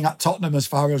business being at Tottenham as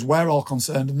far as we're all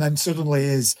concerned, and then suddenly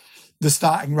is the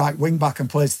starting right wing back and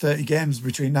plays 30 games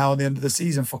between now and the end of the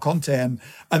season for Conte and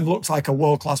looks like a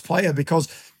world-class player, because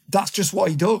that's just what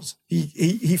he does.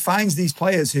 He finds these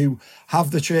players who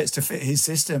have the traits to fit his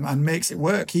system and makes it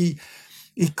work. He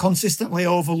consistently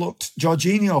overlooked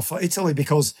Jorginho for Italy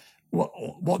because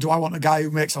what do I want a guy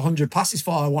who makes 100 passes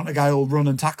for? I want a guy who'll run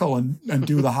and tackle and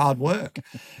do the hard work.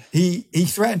 He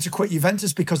threatened to quit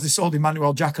Juventus because they sold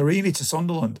Emmanuel Giaccherini to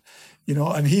Sunderland,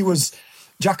 and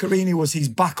Giaccherini was his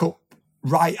backup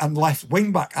right and left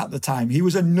wing back at the time. He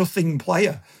was a nothing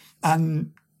player,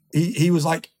 and he was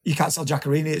like, "You can't sell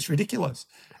Giaccherini, it's ridiculous."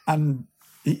 And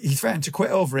he threatened to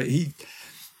quit over it.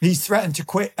 He's threatened to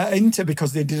quit at Inter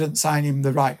because they didn't sign him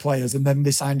the right players, and then they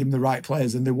signed him the right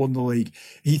players and they won the league.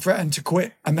 He threatened to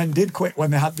quit and then did quit when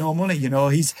they had no money.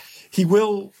 He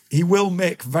will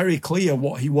make very clear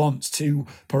what he wants to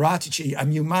Paratici,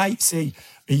 and you might see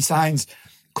he signs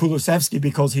Kulusevski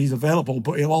because he's available,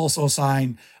 but he'll also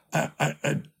sign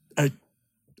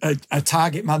a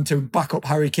target man to back up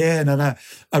Harry Kane and a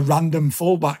random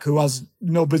fullback who has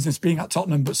no business being at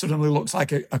Tottenham but suddenly looks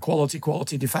like a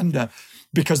quality defender,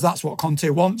 because that's what Conte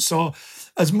wants. So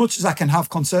as much as I can have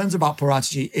concerns about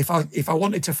Paratici, if I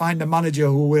wanted to find a manager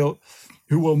who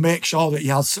will make sure that he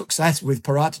has success with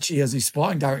Paratici as his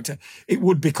sporting director, it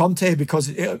would be Conte, because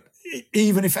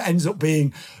even if it ends up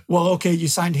being, well, okay, you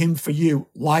signed him for you,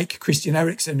 like Christian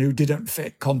Eriksen, who didn't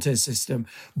fit Conte's system,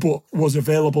 but was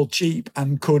available cheap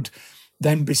and could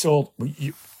then be sold.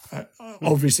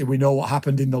 Obviously, we know what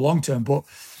happened in the long term, but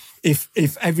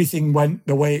if everything went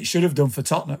the way it should have done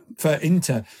for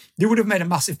Inter, they would have made a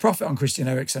massive profit on Christian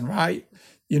Eriksen, right?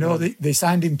 They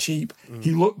signed him cheap.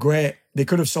 He looked great. They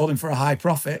could have sold him for a high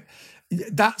profit.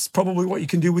 That's probably what you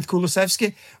can do with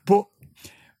Kulusevski, but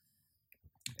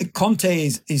Conte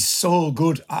is so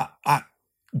good at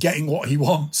getting what he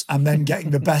wants and then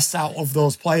getting the best out of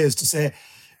those players to say,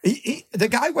 the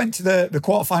guy went to the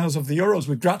quarterfinals of the Euros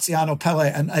with Graziano,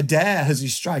 Pele and Adair as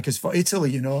his strikers for Italy,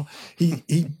 you know.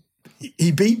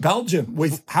 He beat Belgium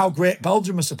with how great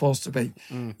Belgium are supposed to be,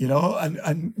 you know,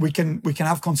 and we can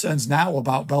have concerns now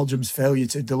about Belgium's failure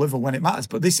to deliver when it matters.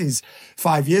 But this is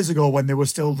 5 years ago when they were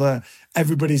still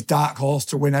everybody's dark horse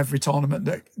to win every tournament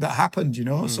that happened, you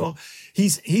know. So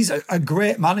he's a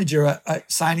great manager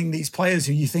at signing these players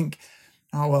who you think,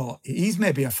 oh, well, he's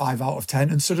maybe a 5 out of 10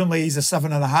 and suddenly he's a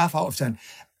 7.5 out of 10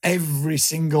 every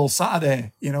single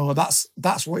Saturday. You know, that's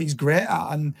what he's great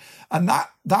at. And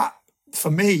that for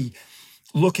me,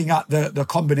 looking at the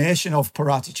combination of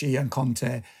Paratici and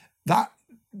Conte, that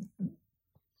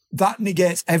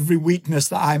negates every weakness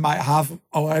that I might have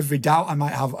or every doubt I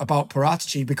might have about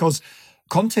Paratici, because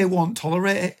Conte won't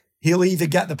tolerate it. He'll either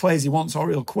get the players he wants or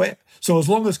he'll quit. So as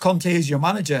long as Conte is your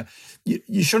manager,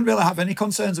 you shouldn't really have any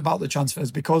concerns about the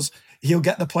transfers because he'll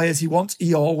get the players he wants.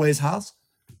 He always has.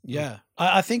 Yeah.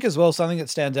 I think as well, something that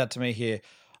stands out to me here,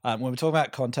 when we're talking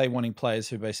about Conte wanting players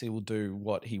who basically will do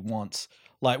what he wants,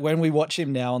 like when we watch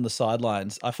him now on the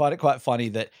sidelines, I find it quite funny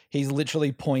that he's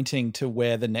literally pointing to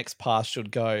where the next pass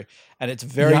should go. And it's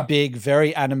very big,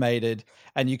 very animated.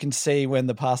 And you can see when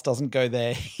the pass doesn't go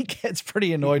there, he gets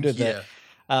pretty annoyed with it.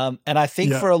 And I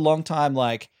think for a long time,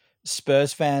 like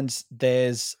Spurs fans,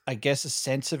 there's, I guess, a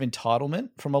sense of entitlement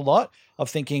from a lot of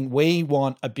thinking we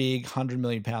want a big £100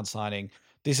 million signing.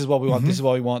 This is what we want. This is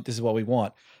what we want. This is what we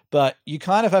want. But you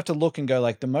kind of have to look and go,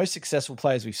 like, the most successful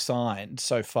players we've signed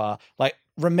so far, like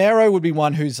Romero would be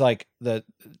one who's like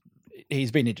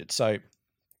he's been injured. So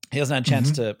he hasn't had a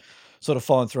chance to sort of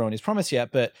follow through on his promise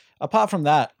yet. But apart from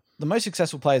that, the most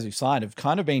successful players we've signed have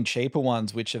kind of been cheaper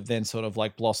ones, which have then sort of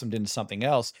like blossomed into something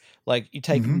else. Like you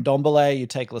take Ndombele, you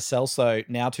take Lo Celso,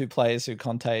 now two players who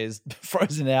Conte is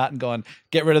frozen out and gone,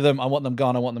 get rid of them. I want them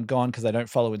gone because they don't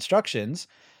follow instructions.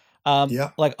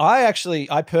 Like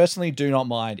I personally do not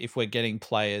mind if we're getting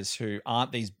players who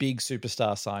aren't these big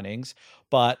superstar signings,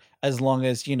 but as long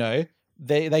as, you know,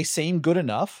 they seem good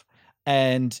enough.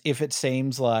 And if it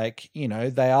seems like, you know,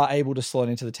 they are able to slot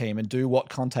into the team and do what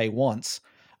Conte wants.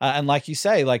 And like you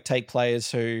say, like take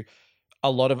players who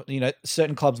a lot of, you know,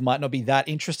 certain clubs might not be that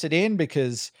interested in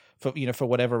because for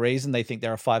whatever reason, they think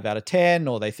they're a 5 out of 10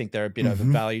 or they think they're a bit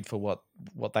overvalued for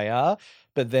what they are.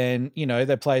 But then, you know,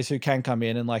 they're players who can come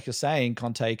in and like you're saying,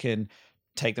 Conte can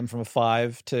take them from a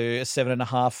 5 to a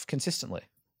 7.5 consistently.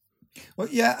 Well,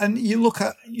 yeah. And you look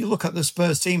at the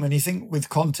Spurs team and you think with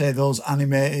Conte, those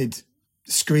animated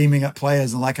screaming at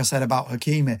players, and like I said about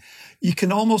Hakimi, you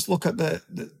can almost look at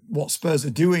what Spurs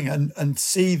are doing and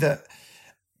see that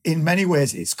in many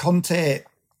ways it's Conte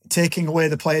taking away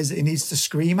the players that he needs to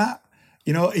scream at.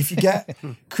 You know, if you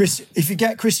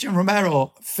get Christian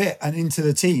Romero fit and into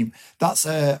the team, that's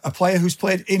a player who's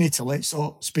played in Italy,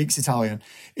 so speaks Italian.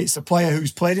 It's a player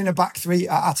who's played in a back three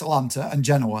at Atalanta and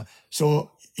Genoa, so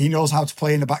he knows how to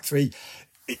play in a back three.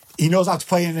 He knows how to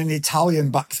play in an Italian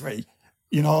back three.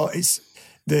 You know, it's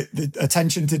the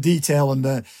attention to detail and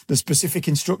the specific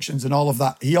instructions and all of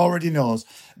that. He already knows.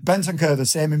 Bentancur, the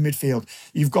same in midfield.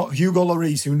 You've got Hugo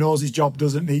Lloris, who knows his job,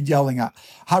 doesn't need yelling at.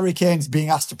 Harry Kane's being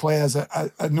asked to play as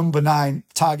a number 9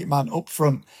 target man up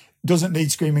front. Doesn't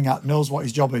need screaming at, knows what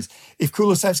his job is. If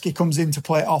Kulusevski comes in to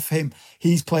play off him,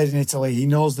 he's played in Italy. He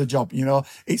knows the job. You know,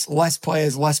 it's less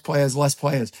players.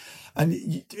 And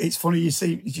it's funny you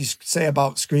say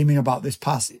about screaming about this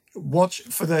pass. Watch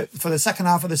for the second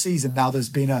half of the season. Now there's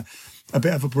been a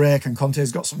bit of a break and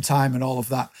Conte's got some time and all of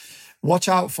that. Watch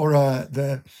out for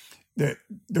the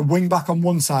wing back on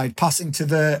one side passing to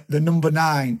the number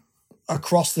 9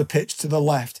 across the pitch to the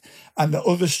left, and the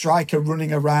other striker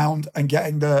running around and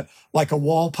getting a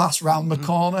wall pass round the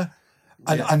corner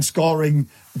and scoring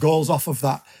goals off of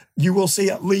that. You will see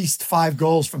at least 5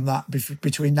 goals from that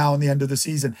between now and the end of the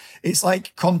season. It's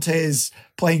like Conte's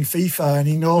playing FIFA and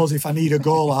he knows if I need a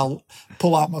goal, I'll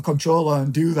pull out my controller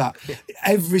and do that.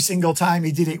 Every single time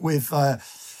he did it with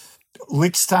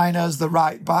Lichtsteiner as the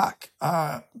right back,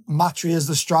 Matri as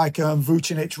the striker, and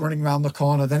Vucinic running around the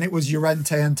corner. Then it was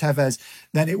Llorente and Tevez.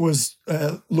 Then it was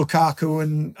Lukaku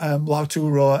and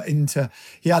Lautaro at Inter.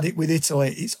 He had it with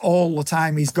Italy. It's all the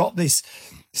time. He's got this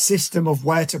system of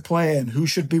where to play and who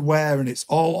should be where, and it's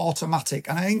all automatic.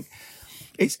 And I think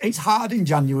it's hard in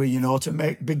January, you know, to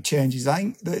make big changes. I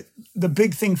think the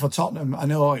big thing for Tottenham, I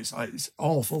know it's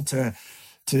awful to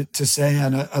say,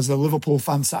 and as a Liverpool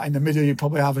fan sat in the middle, you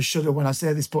probably have a shudder when I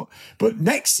say this, but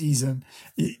next season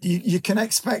you can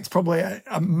expect probably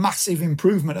a massive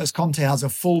improvement as Conte has a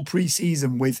full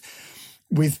pre-season with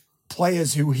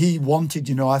players who he wanted.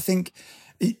 You know, I think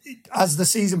as the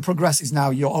season progresses now,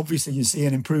 you see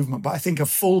an improvement. But I think a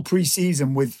full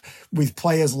pre-season with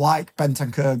players like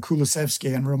Bentancur and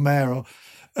Kulusevski and Romero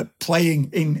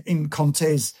playing in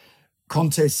Conte's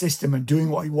system and doing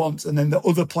what he wants, and then the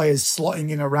other players slotting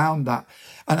in around that.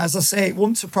 And as I say, it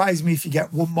wouldn't surprise me if you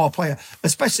get one more player,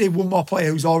 especially one more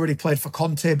player who's already played for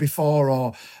Conte before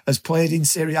or has played in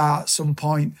Serie A at some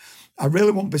point. I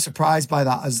really won't be surprised by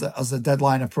that as the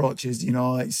deadline approaches.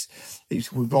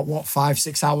 We've got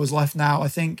 5-6 hours left now, I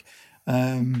think,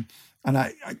 and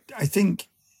I think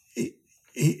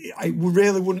it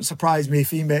really wouldn't surprise me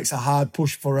if he makes a hard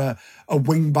push for a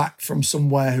wing back from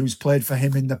somewhere who's played for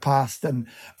him in the past and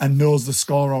knows the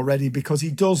score already, because he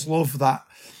does love that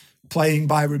playing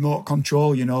by remote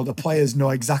control. The players know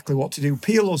exactly what to do.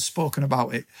 Pirlo's spoken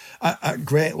about it at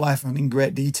great length and in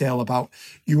great detail about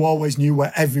you always knew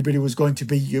where everybody was going to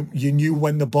be. You knew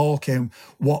when the ball came,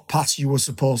 what pass you were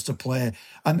supposed to play.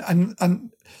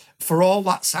 And for all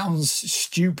that sounds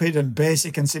stupid and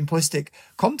basic and simplistic,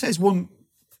 Conte's won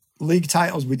league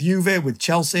titles with Juve, with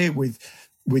Chelsea, with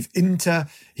Inter.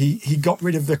 He got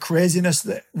rid of the craziness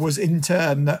that was Inter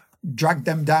and that dragged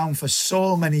them down for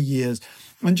so many years,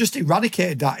 and just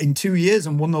eradicated that in 2 years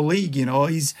and won the league.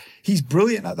 He's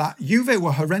brilliant at that. Juve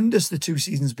were horrendous the 2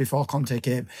 seasons before Conte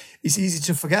came. It's easy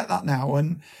to forget that now,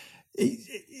 and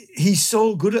he's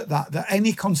so good at that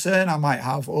any concern I might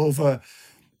have over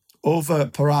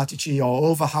Paratici or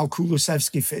over how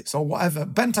Kulusevski fits or whatever.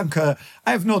 Bentancur,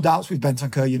 I have no doubts with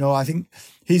Bentancur. I think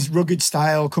his rugged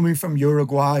style, coming from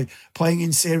Uruguay, playing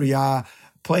in Serie A,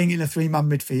 playing in a 3-man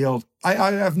midfield, I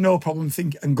have no problem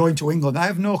and going to England. I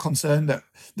have no concern that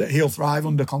he'll thrive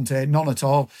under Conte, none at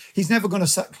all. He's never going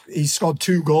to he's scored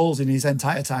 2 goals in his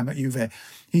entire time at Juve.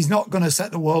 He's not going to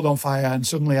set the world on fire and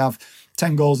suddenly have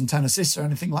 10 goals and 10 assists or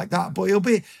anything like that, but he'll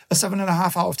be a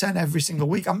 7.5 out of 10 every single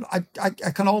week. I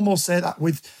can almost say that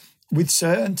with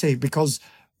certainty because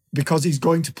he's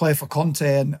going to play for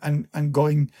Conte and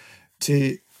going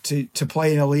to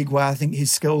play in a league where I think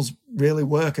his skills really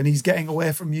work, and he's getting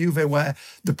away from Juve where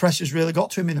the pressure's really got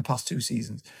to him in the past 2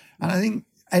 seasons. And I think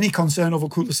any concern over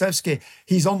Kulusevski,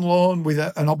 he's on loan with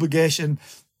an obligation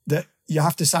that you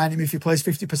have to sign him if he plays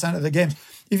 50% of the games.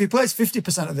 If he plays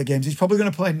 50% of the games, he's probably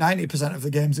going to play 90% of the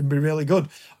games and be really good.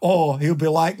 Or he'll be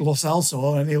like Lo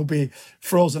Celso and he'll be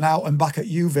frozen out and back at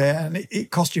Juve, and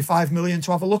it costs you 5 million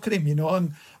to have a look at him,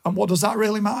 and what does that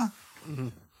really matter? Mm-hmm.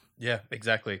 Yeah,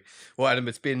 exactly. Well, Adam,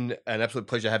 it's been an absolute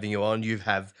pleasure having you on. You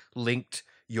have linked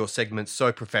your segments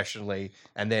so professionally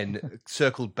and then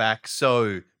circled back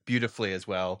so beautifully as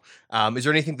well. Is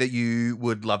there anything that you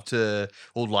would love to,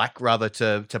 or like rather,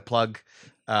 to plug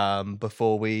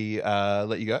before we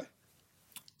let you go?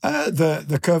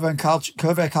 The Curve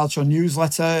Calcio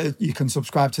newsletter, you can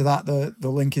subscribe to that. The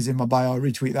link is in my bio. I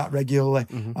retweet that regularly.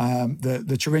 Mm-hmm.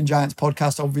 The Turin Giants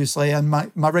podcast, obviously, and my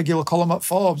regular column at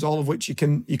Forbes, all of which you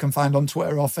can find on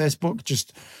Twitter or Facebook.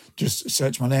 Just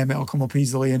search my name; it'll come up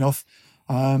easily enough.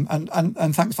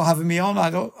 And thanks for having me on.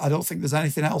 I don't think there's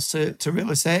anything else to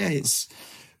really say. It's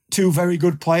 2 very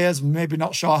good players. Maybe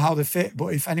not sure how they fit,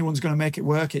 but if anyone's going to make it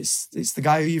work, it's the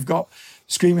guy who you've got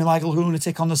screaming like a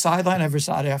lunatic on the sideline every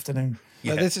Saturday afternoon.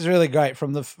 Yeah. This is really great.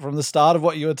 From the start of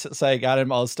what you were saying,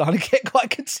 Adam, I was starting to get quite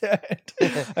concerned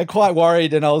and quite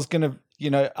worried, and I was going to,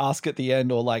 ask at the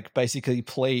end, or basically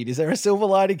plead, is there a silver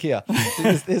lining here?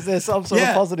 Is there some sort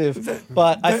of positive?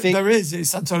 But I think there is.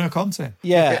 It's Antonio Conte.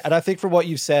 Yeah, and I think from what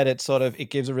you've said, it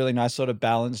gives a really nice sort of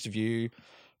balanced view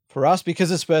for us,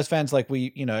 because as Spurs fans,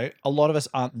 a lot of us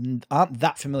aren't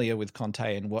that familiar with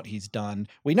Conte and what he's done.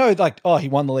 We know he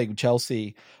won the league with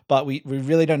Chelsea, but we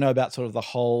really don't know about sort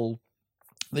of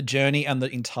the journey and the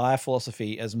entire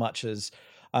philosophy as much as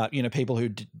people who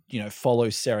follow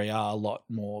Serie A a lot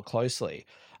more closely.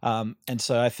 And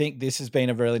so I think this has been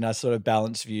a really nice sort of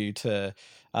balanced view to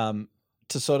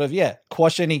sort of,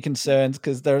 quash any concerns,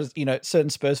 because there's, certain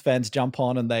Spurs fans jump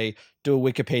on and they do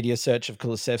a Wikipedia search of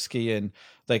Kulusevski and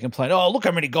they complain, oh, look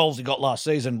how many goals he got last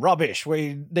season. Rubbish.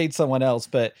 We need someone else.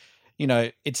 But,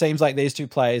 it seems like these 2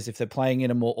 players, if they're playing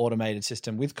in a more automated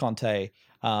system with Conte,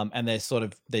 and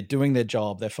they're doing their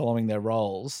job, they're following their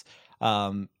roles.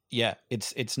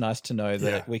 It's nice to know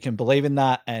that we can believe in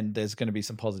that, and there's going to be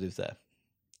some positives there.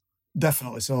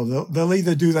 Definitely. So they'll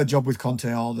either do their job with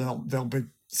Conte or they'll be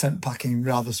sent packing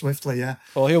rather swiftly. Yeah.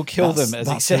 Or he'll kill them,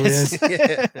 as he says.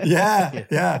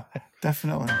 Yeah,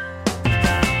 definitely.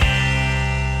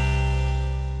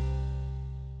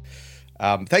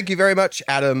 Thank you very much,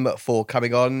 Adam, for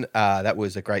coming on. That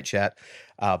was a great chat.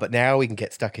 But now we can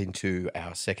get stuck into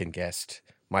our second guest,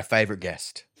 my favourite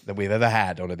guest that we've ever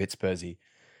had on A Bit Spursy.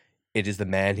 It is the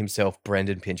man himself,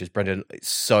 Brendan Pinches. Brendan, it's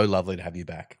so lovely to have you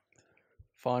back.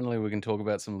 Finally, we can talk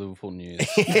about some Liverpool news.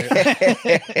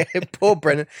 Poor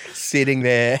Brennan sitting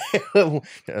there the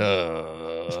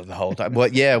whole time.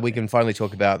 But yeah, we can finally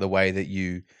talk about the way that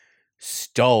you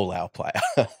stole our player.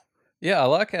 Yeah, I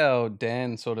like how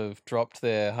Dan sort of dropped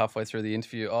there halfway through the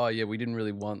interview. Oh, yeah, we didn't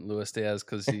really want Luis Diaz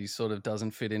because he sort of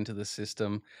doesn't fit into the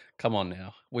system. Come on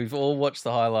now. We've all watched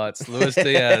the highlights. Luis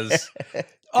Diaz is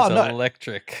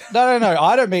electric. No.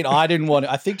 I don't mean I didn't want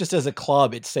it. I think just as a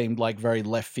club, it seemed like very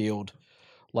left field.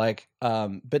 But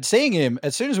seeing him,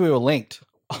 as soon as we were linked,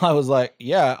 I was like,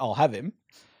 yeah, I'll have him.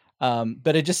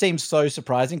 But it just seems so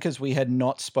surprising because we had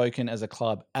not spoken as a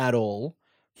club at all.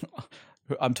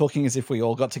 I'm talking as if we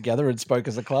all got together and spoke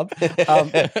as a club.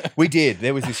 We did.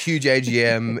 There was this huge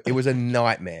AGM. It was a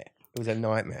nightmare.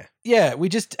 Yeah, we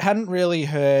just hadn't really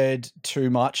heard too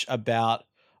much about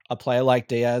a player like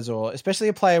Diaz, or especially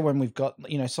a player when we've got,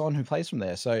 someone who plays from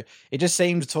there. So it just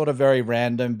seemed sort of very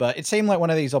random, but it seemed like one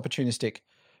of these opportunistic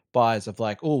buys of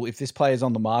like, oh, if this player's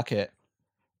on the market,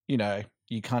 you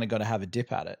kind of got to have a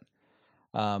dip at it.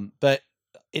 But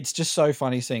it's just so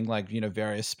funny seeing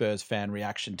various Spurs fan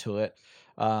reaction to it.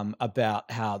 About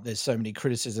how there's so many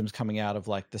criticisms coming out of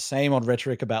like the same old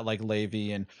rhetoric about like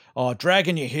Levy and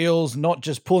dragging your heels, not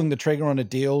just pulling the trigger on a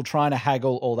deal, trying to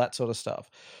haggle, all that sort of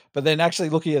stuff. But then actually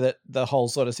looking at the whole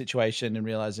sort of situation and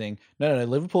realizing, no,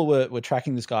 Liverpool were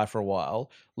tracking this guy for a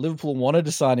while. Liverpool wanted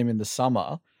to sign him in the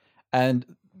summer, and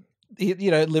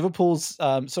Liverpool's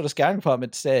sort of scouting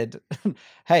department said,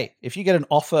 hey, if you get an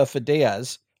offer for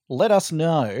Diaz, let us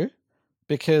know,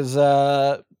 because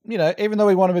even though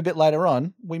we want him a bit later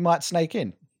on, we might snake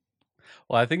in.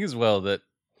 Well, I think as well that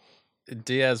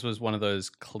Diaz was one of those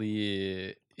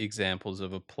clear examples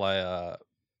of a player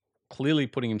clearly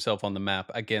putting himself on the map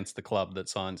against the club that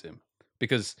signs him.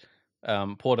 Because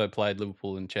Porto played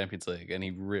Liverpool in Champions League and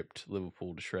he ripped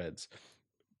Liverpool to shreds.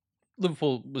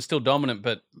 Liverpool was still dominant,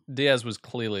 but Diaz was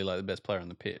clearly like the best player on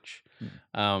the pitch.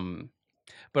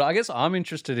 But I guess I'm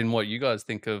interested in what you guys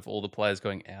think of all the players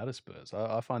going out of Spurs.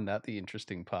 I find that the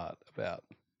interesting part about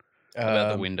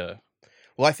the window.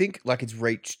 Well, I think it's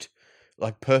reached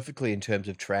perfectly in terms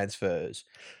of transfers,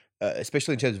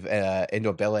 especially in terms of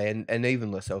Ndombele and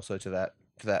even Lo Celso to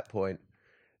that point.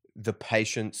 The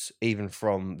patience, even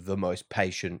from the most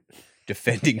patient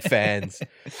defending fans,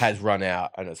 has run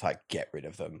out, and it's like, get rid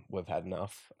of them. We've had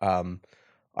enough.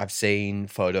 I've seen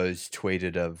photos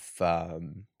tweeted of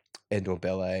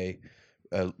Ndombele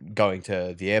going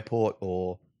to the airport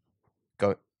or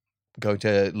going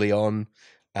to Lyon,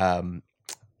 going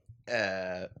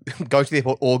to the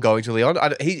airport or going to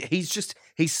Lyon.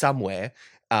 He's somewhere,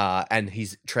 and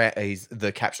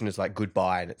the caption is like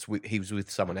goodbye, and he was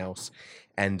with someone else,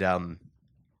 and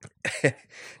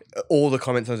all the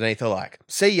comments underneath are like,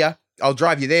 see ya, I'll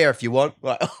drive you there if you want,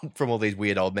 like, from all these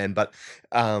weird old men. But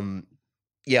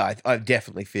yeah, I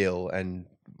definitely feel, and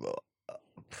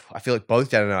I feel like both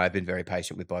Dan and I have been very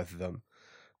patient with both of them.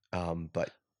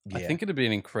 But yeah. I think it'd be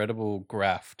an incredible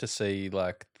graph to see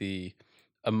like the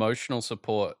emotional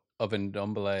support of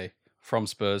Ndombele from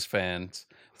Spurs fans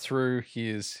through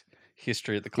his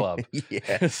history at the club.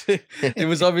 Yeah. It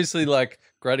was obviously like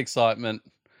great excitement,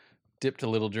 dipped a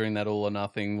little during that all or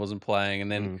nothing, wasn't playing,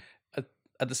 and then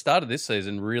at the start of this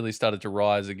season really started to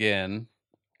rise again,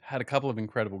 had a couple of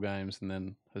incredible games, and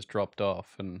then has dropped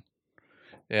off. And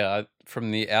yeah,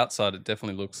 from the outside, it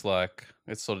definitely looks like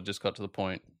it's sort of just got to the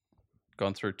point,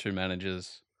 gone through 2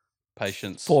 managers,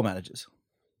 patience. 4 managers.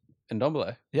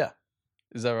 Ndombele? Yeah.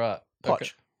 Is that right? Poch. Okay.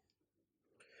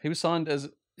 He was signed as...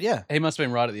 Yeah. He must have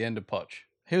been right at the end of Poch.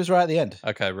 He was right at the end.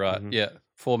 Okay, right. Mm-hmm. Yeah.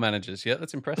 4 managers. Yeah,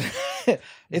 that's impressive.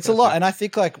 It's a lot. And I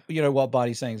think what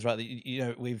Barty's saying is right.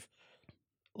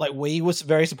 We was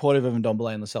very supportive of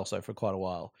Ndombele and Lo Celso for quite a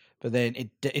while. But then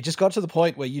it just got to the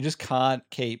point where you just can't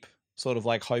keep sort of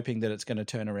like hoping that it's going to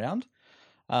turn around.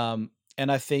 And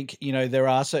I think, there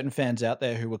are certain fans out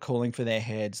there who were calling for their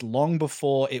heads long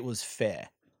before it was fair.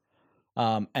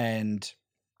 And,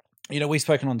 we've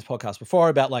spoken on the podcast before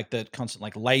about like the constant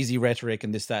like lazy rhetoric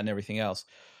and this, that, and everything else.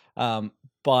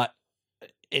 But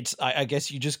it's, I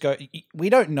guess you just go, we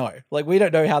don't know. Like, we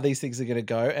don't know how these things are going to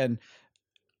go. And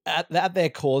at their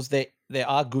cause, there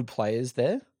are good players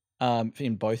there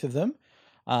in both of them.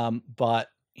 But,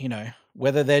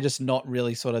 whether they're just not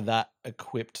really sort of that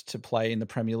equipped to play in the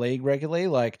Premier League regularly.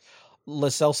 Like, Lo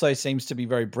Celso seems to be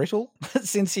very brittle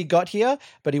since he got here,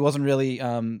 but he wasn't really,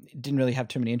 didn't really have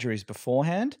too many injuries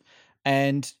beforehand.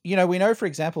 And, we know, for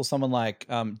example, someone like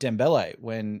Dembele,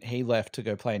 when he left to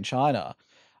go play in China,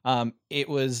 it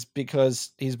was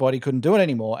because his body couldn't do it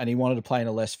anymore and he wanted to play in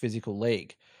a less physical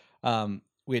league.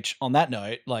 Which, on that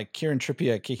note, like Kieran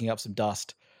Trippier kicking up some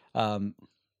dust,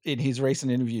 in his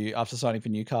recent interview after signing for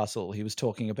Newcastle, he was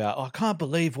talking about, I can't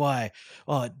believe why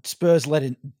Spurs let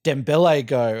Dembele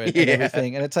go and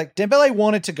everything. And it's like Dembele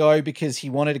wanted to go because he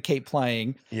wanted to keep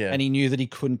playing, and he knew that he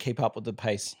couldn't keep up with the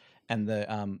pace and the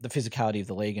physicality of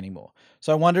the league anymore.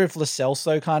 So I wonder if Lo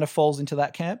Celso kind of falls into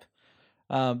that camp.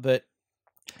 But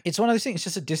it's one of those things. It's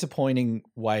just a disappointing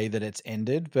way that it's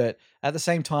ended. But at the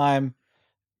same time,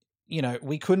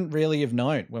 we couldn't really have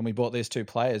known when we bought these two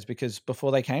players, because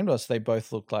before they came to us, they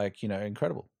both looked like,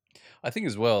 incredible. I think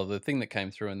as well, the thing that came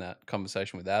through in that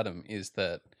conversation with Adam is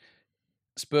that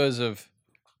Spurs have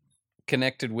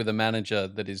connected with a manager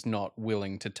that is not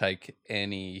willing to take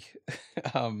any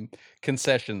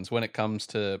concessions when it comes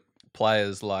to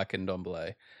players like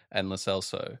Ndombele and Lo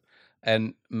Celso.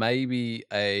 And maybe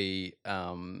a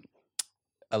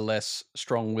less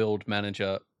strong-willed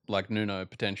manager like Nuno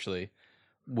potentially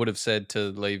would have said to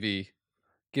Levy,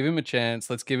 give him a chance.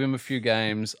 Let's give him a few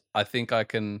games. I think I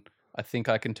can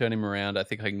turn him around. I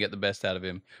think I can get the best out of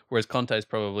him. Whereas Conte's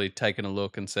probably taken a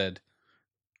look and said,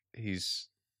 he's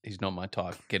not my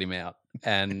type. Get him out.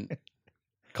 And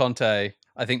Conte,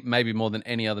 I think maybe more than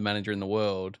any other manager in the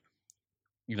world,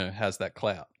 has that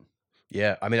clout.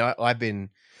 Yeah. I mean, I've been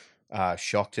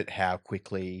shocked at how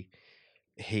quickly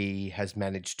he has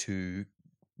managed to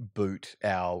boot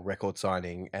our record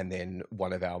signing and then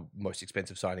one of our most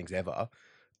expensive signings ever,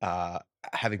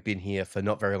 having been here for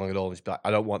not very long at all. He's like, I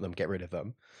don't want them, get rid of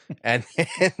them. And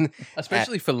then,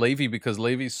 especially for Levy, because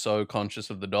Levy's so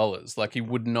conscious of the dollars. Like, he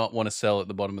would not want to sell at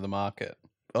the bottom of the market.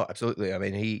 Oh, absolutely. I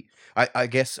mean, I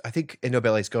guess, I think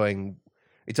Ndombele's going,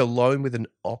 it's a loan with an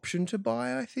option to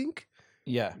buy, I think.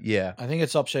 Yeah. Yeah. I think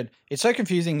it's option. It's so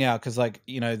confusing now because,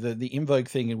 the in vogue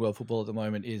thing in world football at the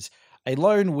moment is a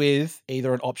loan with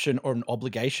either an option or an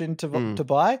obligation to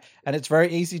buy. And it's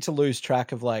very easy to lose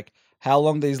track of, how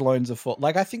long these loans are for.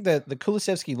 I think the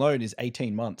Kulusevski loan is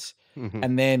 18 months. Mm-hmm.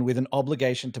 And then with an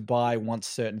obligation to buy once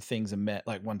certain things are met,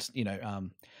 once, a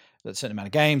certain amount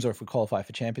of games or if we qualify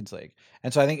for Champions League.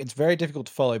 And so I think it's very difficult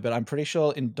to follow, but I'm pretty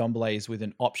sure Ndombele is with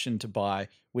an option to buy,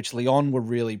 which Lyon were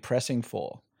really pressing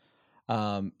for.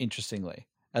 Interestingly,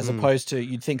 as opposed to,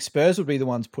 you'd think Spurs would be the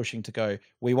ones pushing to go,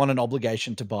 we want an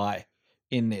obligation to buy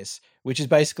in this, which is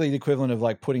basically the equivalent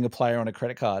of putting a player on a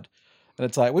credit card. And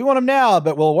it's we want him now,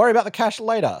 but we'll worry about the cash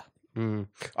later.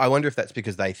 I wonder if that's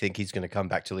because they think he's going to come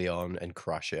back to Lyon and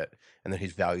crush it, and then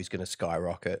his value is going to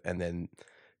skyrocket, and then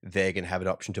they're going to have an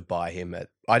option to buy him at,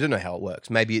 I don't know how it works.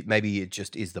 Maybe it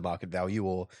just is the market value,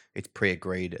 or it's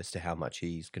pre-agreed as to how much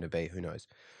he's going to be. Who knows?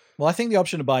 Well, I think the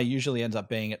option to buy usually ends up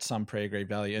being at some pre-agreed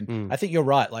value. And I think you're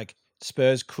right.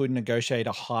 Spurs could negotiate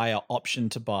a higher option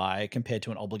to buy compared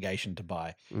to an obligation to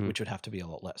buy, which would have to be a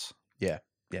lot less. Yeah,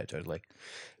 totally.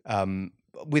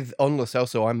 With on Lo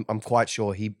Celso, I'm quite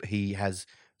sure he has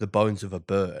the bones of a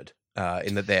bird,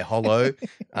 in that they're hollow.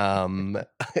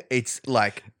 It's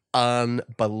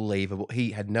unbelievable.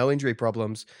 He had no injury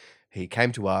problems. He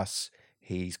came to us.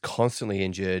 He's constantly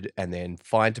injured, and then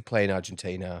fine to play in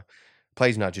Argentina.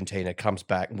 Plays in Argentina, comes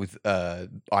back with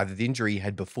either the injury he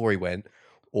had before he went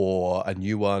or a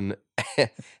new one.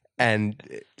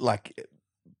 And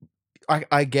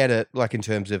I get it, in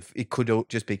terms of it could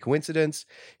just be coincidence.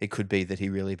 It could be that he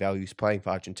really values playing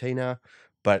for Argentina.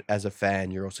 But as a fan,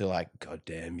 you're also like, God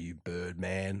damn you, bird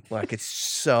man. It's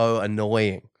so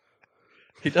annoying.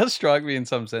 He does strike me in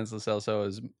some sense, Lo Celso,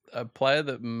 as a player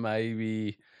that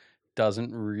maybe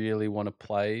doesn't really want to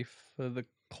play for the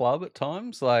club at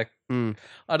times. I don't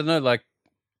know,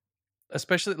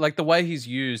 especially the way he's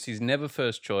used, he's never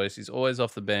first choice. He's always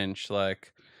off the bench. I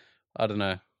don't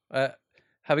know.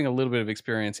 Having a little bit of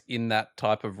experience in that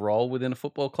type of role within a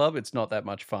football club, it's not that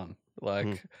much fun.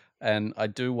 And I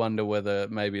do wonder whether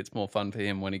maybe it's more fun for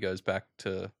him when he goes back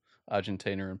to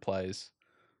Argentina and plays,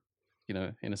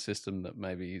 in a system that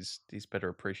maybe he's better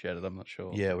appreciated. I'm not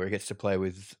sure. Yeah, where he gets to play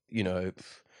with,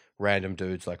 random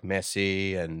dudes like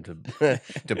Messi and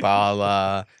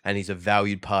Dybala, and he's a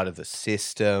valued part of the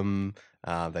system.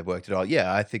 They've worked it out.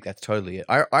 Yeah, I think that's totally it.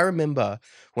 I remember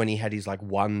when he had his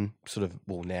one sort of,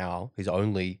 now his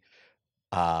only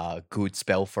good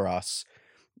spell for us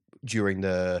during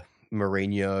the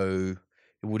Mourinho.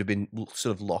 It would have been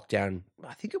sort of lockdown.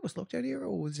 I think it was lockdown era,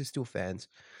 or was there still fans?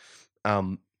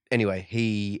 Anyway,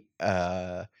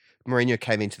 Mourinho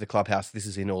came into the clubhouse. This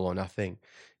is in All or Nothing,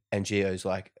 and Gio's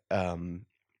like, I'm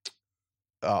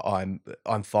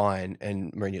fine,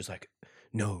 and Mourinho's like,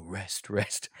 no, rest,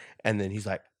 and then he's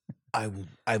like, I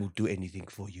will do anything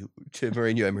for you to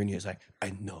Mourinho, and Mourinho's like,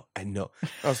 I know.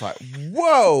 I was like,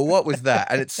 whoa, what was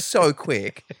that? And it's so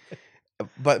quick,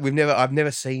 but I've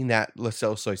never seen that Lo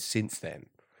Celso since then.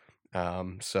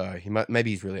 So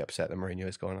maybe he's really upset that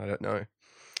Mourinho's gone. I don't know.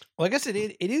 Well, I guess it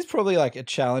is probably like a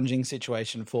challenging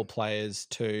situation for players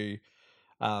to,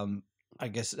 I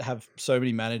guess, have so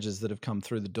many managers that have come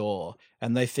through the door,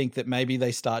 and they think that maybe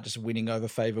they start just winning over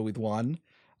favor with one,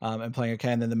 and playing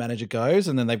okay, and then the manager goes,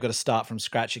 and then they've got to start from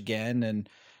scratch again. And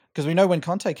because we know when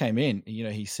Conte came in,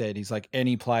 he said he's like,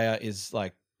 any player is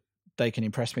like, they can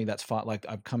impress me. That's fine. Like,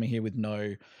 I'm coming here with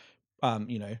no,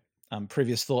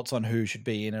 previous thoughts on who should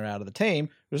be in or out of the team,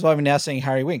 which is why we're now seeing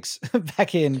Harry Winks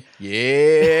back in.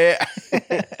 Yeah.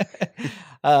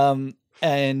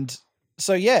 And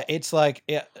so, yeah, it's like,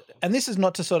 yeah, and this is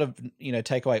not to sort of,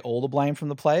 take away all the blame from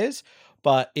the players,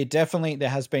 but it definitely, there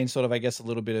has been sort of, I guess, a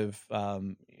little bit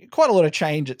of, quite a lot of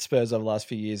change at Spurs over the last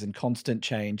few years, and constant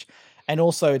change. And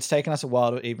also it's taken us a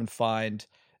while to even find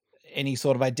any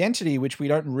sort of identity, which we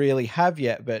don't really have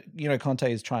yet, but, Conte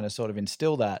is trying to sort of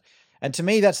instill that. And to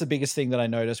me, that's the biggest thing that I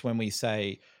notice when we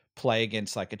say play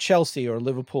against like a Chelsea or a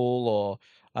Liverpool or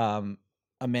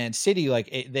a Man City.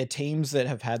 Like, they're teams that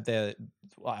have had at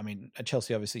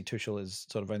Chelsea, obviously Tuchel is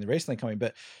sort of only recently coming,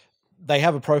 but they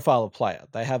have a profile of player.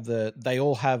 They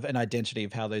all have an identity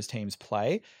of how those teams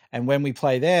play. And when we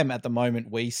play them at the moment,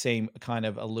 we seem kind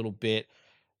of a little bit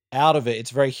out of it.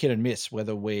 It's very hit and miss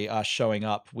whether we are showing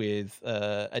up with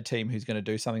a team who's going to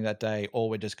do something that day, or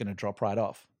we're just going to drop right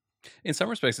off. In some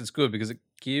respects, it's good because it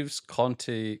gives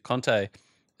Conte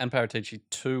and Paratici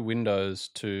 2 windows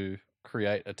to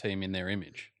create a team in their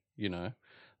image,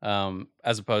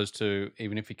 as opposed to,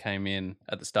 even if he came in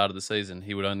at the start of the season,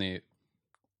 he would only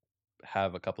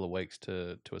have a couple of weeks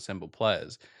to assemble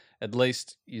players. At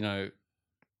least,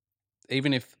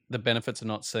 even if the benefits are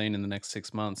not seen in the next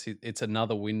 6 months, it's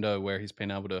another window where he's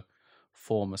been able to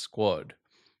form a squad.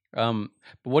 But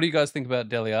what do you guys think about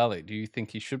Dele Alli? Do you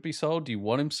think he should be sold? Do you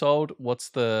want him sold? What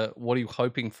are you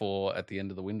hoping for at the end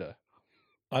of the window?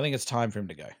 I think it's time for him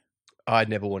to go. I'd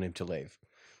never want him to leave.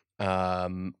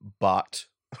 But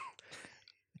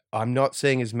I'm not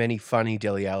seeing as many funny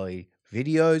Dele Alli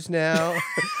videos now.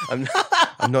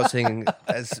 I'm not seeing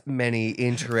as many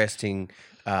interesting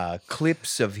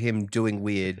clips of him doing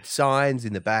weird signs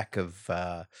in the back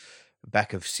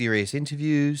of serious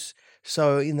interviews.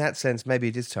 So in that sense, maybe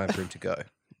it is time for him to go.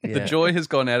 Yeah. The joy has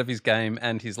gone out of his game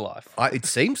and his life. It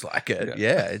seems like it.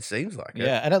 Yeah, it seems like it.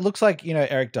 Yeah, and it looks like,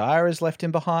 Eric Dyer has left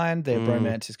him behind. Their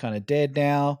bromance is kind of dead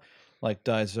now. Like,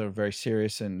 Dyer's sort of very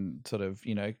serious and sort of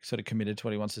committed to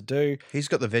what he wants to do. He's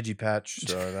got the veggie patch,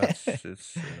 so that's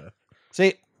just...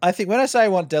 See, I think when I say I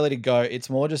want Dele to go, it's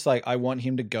more just like I want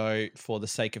him to go for the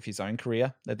sake of his own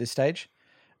career at this stage.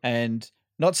 And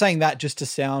not saying that just to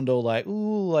sound all like,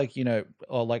 ooh, like,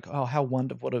 or like, oh, how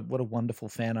wonderful, what a wonderful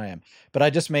fan I am. But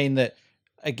I just mean that,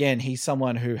 again, he's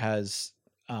someone who has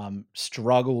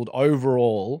struggled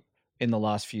overall in the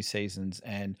last few seasons,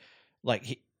 and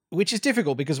like, which is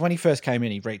difficult because when he first came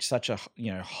in, he reached such a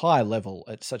high level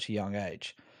at such a young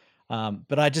age.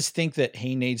 But I just think that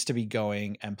he needs to be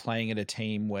going and playing at a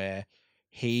team where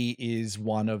he is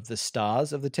one of the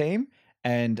stars of the team,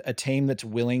 and a team that's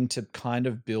willing to kind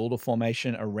of build a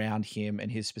formation around him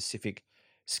and his specific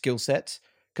skill sets.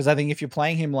 Because I think if you're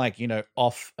playing him like,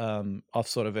 off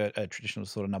sort of a traditional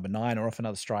sort of number 9 or off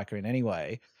another striker in any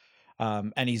way,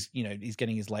 and he's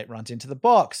getting his late runs into the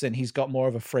box and he's got more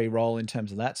of a free role in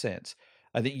terms of that sense,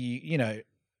 I think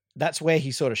that's where he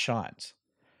sort of shines.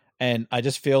 And I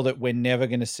just feel that we're never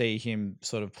going to see him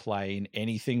sort of play in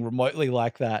anything remotely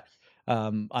like that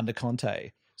under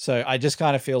Conte. So I just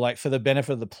kind of feel like, for the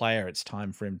benefit of the player, it's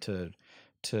time for him to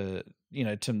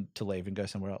leave and go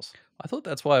somewhere else. I thought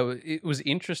that's why it was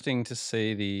interesting to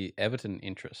see the Everton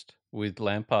interest with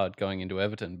Lampard going into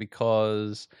Everton,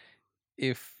 because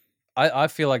I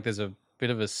feel like there's a bit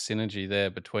of a synergy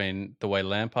there between the way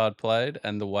Lampard played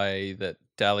and the way that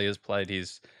Dele has played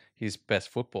his best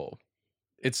football.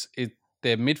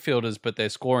 They're midfielders, but they're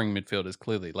scoring midfielders,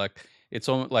 clearly. Like, it's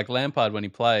almost like Lampard, when he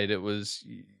played,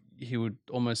 he would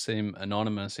almost seem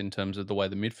anonymous in terms of the way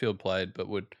the midfield played, but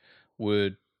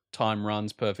would time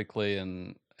runs perfectly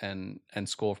and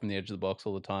score from the edge of the box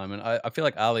all the time. And I feel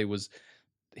like Ali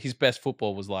his best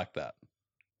football was like that,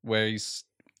 where he's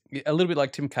a little bit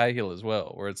like Tim Cahill as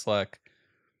well, where it's like,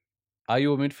 are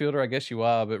you a midfielder? I guess you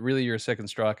are, but really you're a second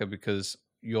striker because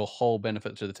your whole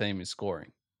benefit to the team is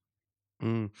scoring. I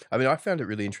mean, I found it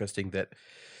really interesting that,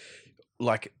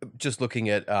 like, just looking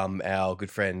at our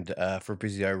good friend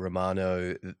Fabrizio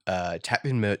Romano,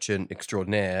 tap-in merchant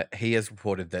extraordinaire, he has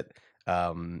reported that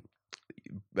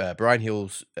Brian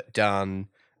Hill's done,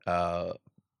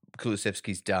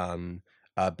 Kulusevski's done,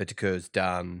 Bentancur's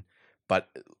done, but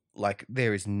like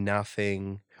there is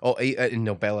nothing. Oh,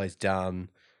 Nobele's done,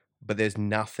 but there's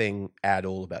nothing at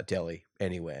all about Dele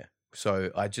anywhere.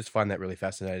 So I just find that really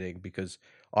fascinating because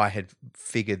I had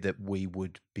figured that we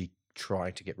would be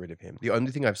trying to get rid of him. The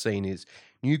only thing I've seen is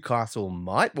Newcastle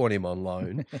might want him on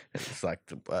loan. It's like,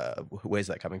 where's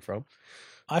that coming from?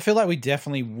 I feel like we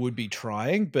definitely would be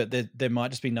trying, but there might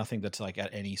just be nothing that's like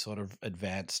at any sort of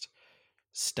advanced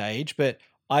stage. But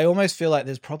I almost feel like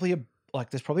there's probably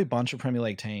a bunch of Premier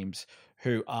League teams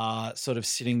who are sort of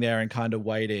sitting there and kind of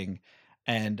waiting,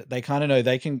 and they kind of know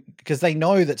they can, because they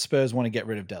know that Spurs want to get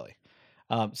rid of Delhi.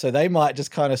 So they might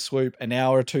just kind of swoop an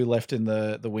hour or two left in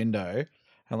the window.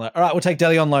 And like, all right, we'll take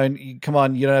Delhi on loan. Come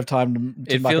on, you don't have time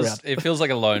to muck around. It feels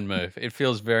like a loan move. It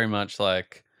feels very much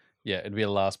like, it'd be a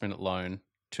last minute loan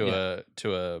to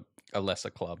a lesser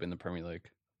club in the Premier League.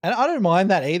 And I don't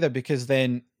mind that either, because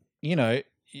then,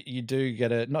 you do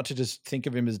get not to just think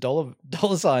of him as dollar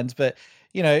signs, but,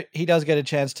 he does get a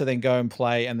chance to then go and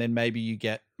play, and then maybe you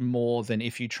get more than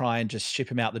if you try and just ship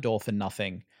him out the door for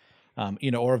nothing,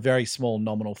 or a very small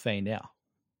nominal fee now.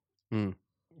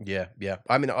 Yeah.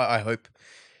 I mean, I hope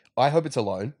it's a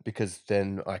loan, because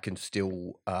then I can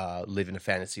still live in a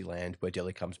fantasy land where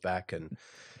Delhi comes back and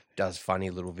does funny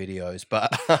little videos.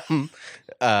 But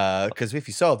because if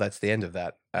you sold, that's the end of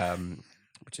that,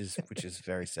 which is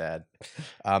very sad.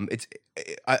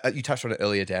 You touched on it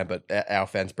earlier, Dan, but our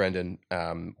fans, Brendan,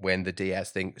 when the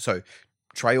Diaz thing, so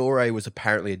Traore was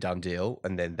apparently a done deal,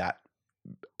 and then that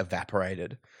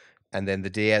evaporated, and then the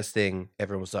Diaz thing,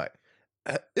 everyone was like,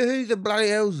 who the bloody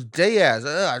hell's Diaz?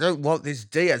 I don't want this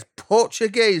Diaz.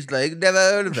 Portuguese league, never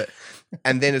heard of it.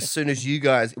 And then as soon as you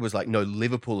guys, it was like, no,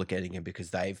 Liverpool are getting him,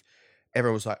 because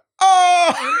everyone was like,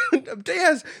 oh,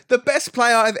 Diaz, the best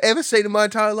player I've ever seen in my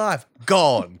entire life,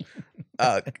 gone,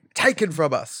 taken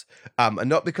from us. And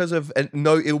not because of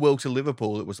no ill will to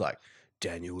Liverpool. It was like,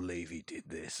 Daniel Levy did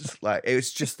this. Like, it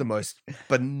was just the most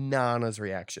bananas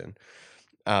reaction.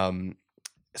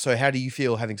 So how do you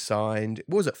feel having signed,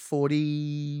 what was it,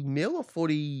 40 mil or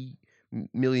 40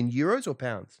 million euros or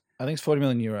pounds? I think it's 40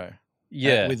 million euro.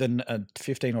 Yeah. With a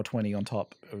 15 or 20 on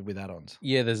top with add-ons.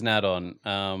 Yeah, there's an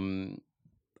add-on.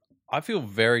 I feel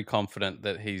very confident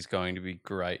that he's going to be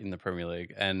great in the Premier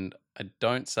League, and I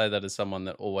don't say that as someone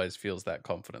that always feels that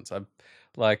confidence.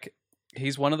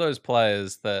 He's one of those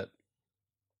players that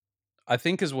I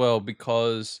think as well,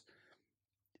 because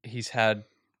he's had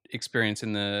experience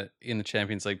in the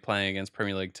Champions League playing against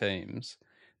Premier League teams,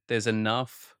 there's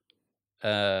enough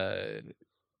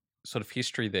sort of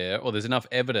history there, or there's enough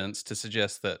evidence to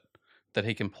suggest that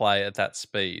he can play at that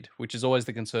speed, which is always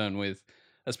the concern with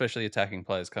especially attacking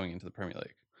players coming into the Premier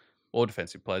League, or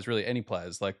defensive players, really any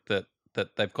players, like that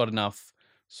they've got enough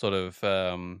sort of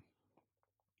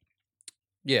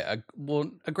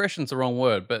aggression's the wrong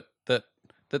word, but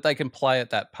that they can play at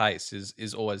that pace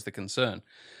is always the concern.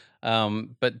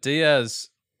 But Diaz,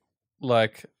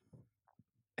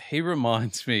 he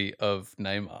reminds me of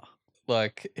Neymar.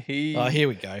 Here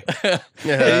we go. Here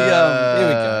we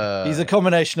go. He's a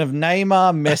combination of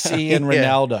Neymar, Messi, and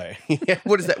Ronaldo. Yeah.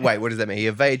 What does that mean? He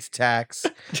evades tax.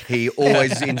 He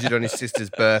always is injured on his sister's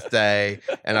birthday,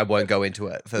 and I won't go into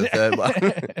it for the third one.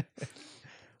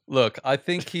 Look, I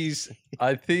think he's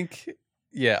going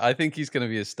to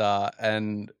be a star,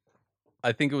 and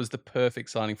I think it was the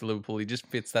perfect signing for Liverpool. He just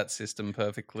fits that system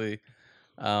perfectly.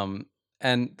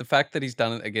 And the fact that he's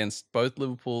done it against both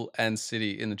Liverpool and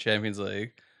City in the Champions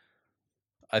League,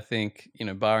 I think,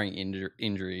 barring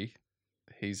injury,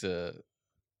 he's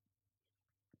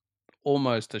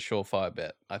almost a surefire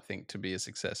bet, I think, to be a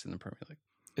success in the Premier League.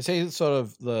 Is he sort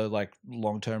of the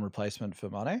long-term replacement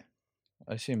for Mane?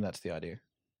 I assume that's the idea.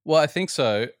 Well, I think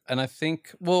so. And I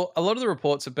think, a lot of the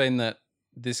reports have been that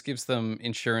this gives them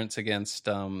insurance against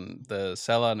the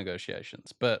Salah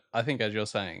negotiations. But I think, as you're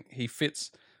saying, he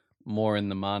fits more in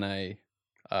the Mane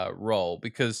role,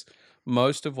 because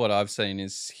most of what I've seen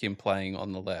is him playing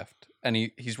on the left, and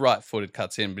he's right-footed,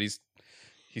 cuts in, but he's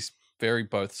very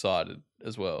both-sided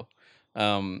as well.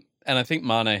 And I think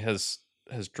Mane has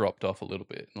dropped off a little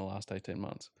bit in the last 18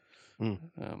 months.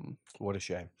 What a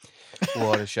shame.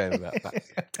 What a shame about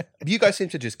that. You guys seem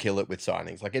to just kill it with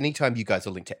signings. Like, anytime you guys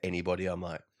are linked to anybody, I'm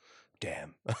like,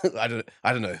 damn. I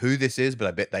don't know who this is, but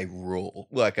I bet they rule.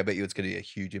 I bet you it's going to be a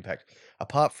huge impact.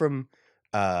 Apart from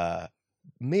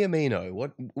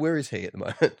Minamino, where is he at the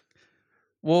moment?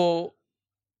 Well,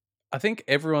 I think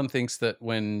everyone thinks that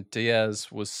when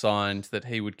Diaz was signed that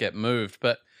he would get moved,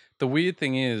 but the weird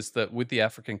thing is that with the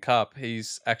African Cup,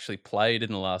 he's actually played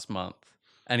in the last month,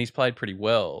 and he's played pretty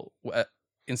well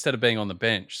instead of being on the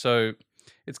bench. So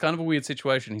it's kind of a weird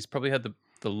situation. He's probably had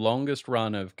the longest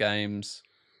run of games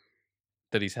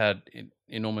that he's had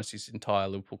in almost his entire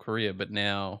Liverpool career, but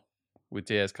now with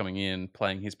Diaz coming in,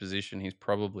 playing his position, he's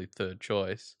probably third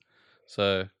choice.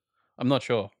 So I'm not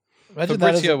sure. Imagine that,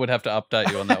 Fabrizio would have to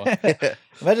update you on that one.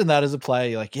 imagine that as a player.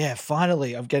 You're like, yeah,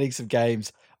 finally, I'm getting some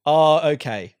games. Oh,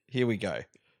 okay, here we go.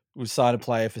 We'll sign a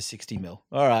player for 60 mil.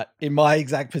 All right, in my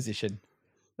exact position.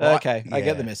 Well, Okay, I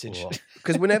get the message.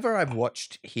 Because whenever I've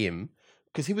watched him,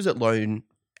 because he was on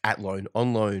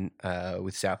loan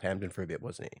with Southampton for a bit,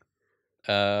 wasn't he?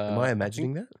 Am I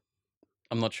imagining that?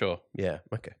 I'm not sure. Yeah,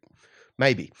 okay.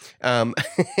 Maybe.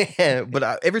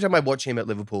 But every time I watch him at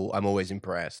Liverpool, I'm always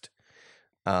impressed.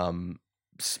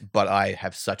 But I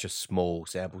have such a small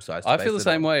sample size. I feel the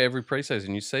same way every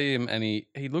preseason. You see him and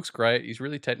he looks great. He's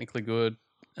really technically good.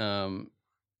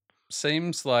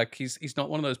 Seems like he's not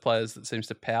one of those players that seems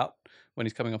to pout when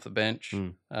he's coming off the bench.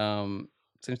 Seems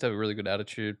to have a really good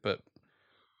attitude,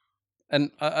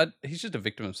 and he's just a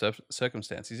victim of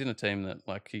circumstance. He's in a team that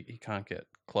like he can't get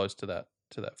close to that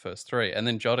first three, and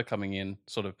then Jota coming in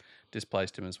sort of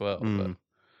displaced him as well. But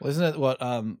Well, isn't it what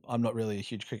I'm not really a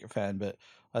huge cricket fan, but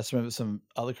I just remember some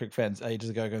other cricket fans ages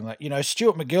ago going like,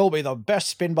 Stuart McGill would be the best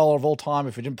spin bowler of all time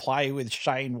if he didn't play with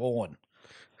Shane Warne.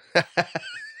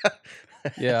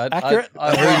 yeah, Accurate?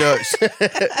 Who knows?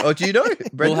 Oh, do you know?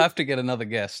 Brendan? We'll have to get another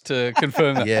guest to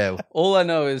confirm that. Yeah. All I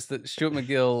know is that Stuart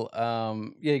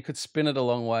McGill, he could spin it a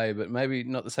long way, but maybe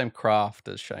not the same craft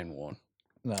as Shane Warne.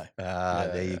 No.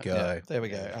 There you go. Yeah, there we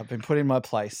go. I've been put in my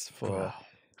place for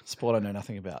sport I know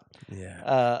nothing about.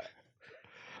 Yeah.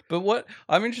 But what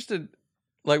I'm interested,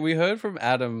 like we heard from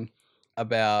Adam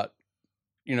about,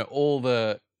 all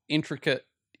the intricate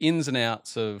ins and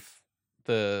outs of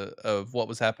what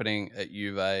was happening at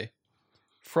Juve.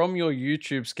 From your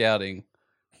YouTube scouting,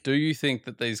 do you think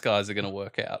that these guys are going to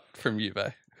work out from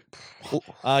Juve?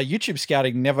 YouTube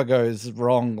scouting never goes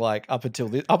wrong. Like up until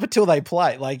they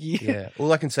play. Like Yeah.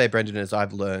 All I can say, Brendan, is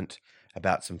I've learnt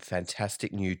about some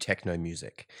fantastic new techno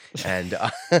music, and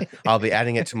I'll be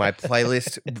adding it to my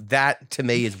playlist. That to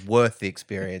me is worth the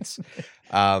experience.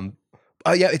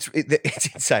 It's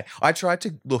insane. I tried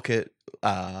to look at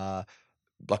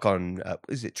like on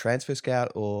is it Transfer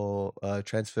Scout or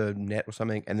Transfer Net or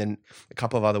something, and then a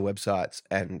couple of other websites,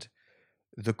 and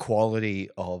the quality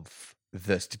of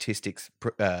the statistics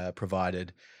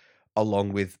provided,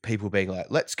 along with people being like,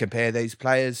 let's compare these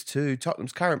players to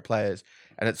Tottenham's current players.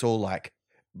 And it's all like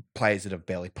players that have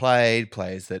barely played,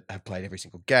 players that have played every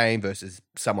single game versus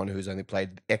someone who's only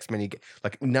played X many.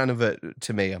 Like none of it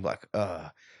to me, I'm like,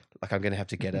 like I'm going to have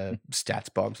to get a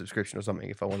Stats Bomb subscription or something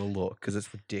if I want to look, because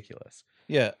it's ridiculous.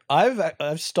 Yeah,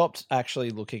 I've stopped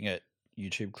actually looking at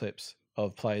YouTube clips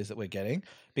of players that we're getting,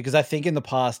 because I think in the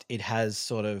past it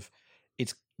has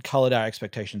it's colored our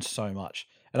expectations so much.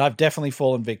 And I've definitely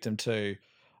fallen victim to,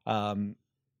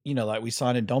 like we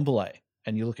signed in Ndombele,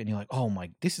 and you look and you're like, oh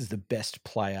my, this is the best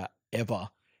player ever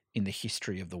in the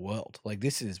history of the world. Like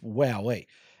this is wowee.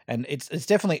 And it's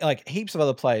definitely like heaps of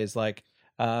other players like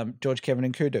George, Kevin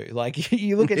and Kudu. Like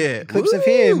you look at clips of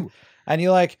him and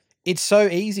you're like, it's so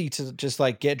easy to just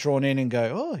like get drawn in and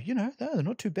go, oh, they're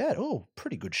not too bad. Oh,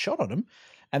 pretty good shot on him.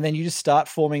 And then you just start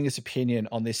forming this opinion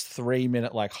on this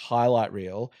 3-minute like highlight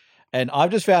reel. And I've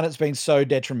just found it's been so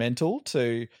detrimental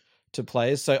to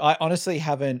players. So I honestly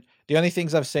haven't. The only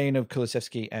things I've seen of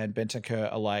Kulusevski and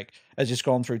Bentancur are like, I've just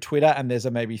gone through Twitter and there's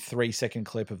a maybe 3-second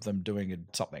clip of them doing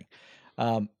something.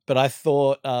 But I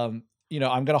thought, I'm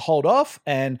going to hold off,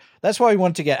 and that's why we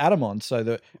wanted to get Adam on, so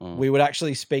that we would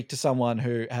actually speak to someone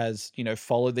who has,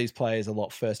 followed these players a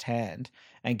lot firsthand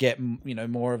and get,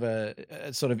 more of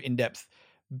a sort of in-depth,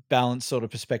 balanced sort of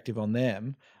perspective on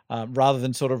them, rather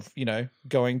than sort of,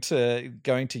 going to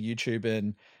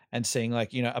YouTube and seeing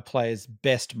like, a player's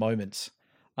best moments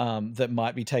that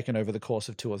might be taken over the course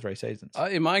of 2 or 3 seasons.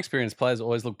 In my experience, players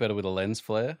always look better with a lens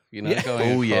flare,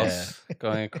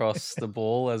 going across the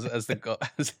ball as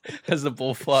the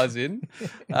ball flies in.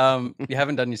 You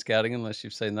haven't done your scouting unless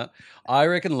you've seen that. I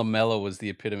reckon Lamella was the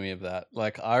epitome of that.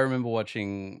 Like I remember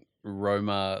watching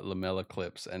Roma Lamella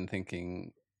clips and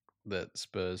thinking that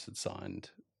Spurs had signed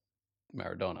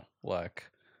Maradona. Like,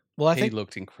 I think he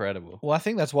looked incredible. Well, I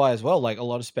think that's why as well. Like a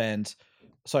lot of fans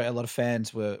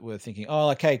were thinking,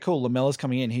 oh, okay, cool. Lamella's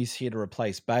coming in. He's here to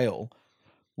replace Bale.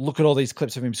 Look at all these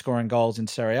clips of him scoring goals in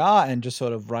Serie A and just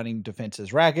sort of running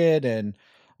defenses ragged and,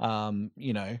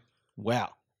 wow.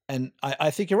 And I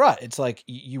think you're right. It's like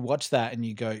you watch that and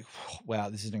you go, wow,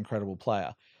 this is an incredible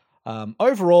player.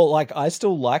 Overall, like I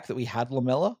still like that we had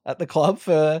Lamella at the club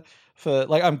for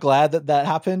like, I'm glad that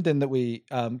happened and that we,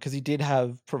 cause he did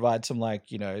provide some like,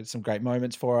 some great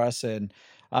moments for us. And,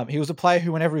 he was a player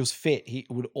who, whenever he was fit, he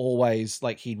would always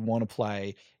like, he'd want to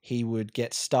play. He would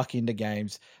get stuck into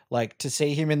games. Like to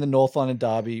see him in the North London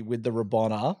derby with the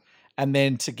Rabona and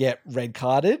then to get red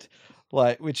carded,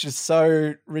 like, which is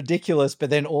so ridiculous. But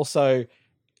then also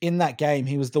in that game,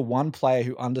 he was the one player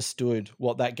who understood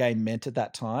what that game meant at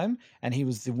that time. And he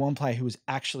was the one player who was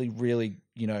actually really,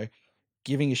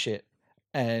 giving a shit.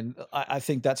 And I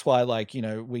think that's why,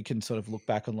 we can sort of look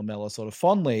back on Lamella sort of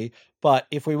fondly. But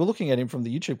if we were looking at him from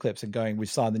the YouTube clips and going, we've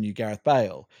signed the new Gareth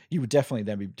Bale, you would definitely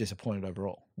then be disappointed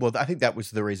overall. Well, I think that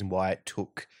was the reason why it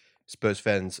took Spurs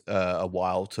fans a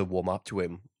while to warm up to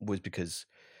him, was because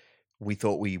we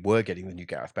thought we were getting the new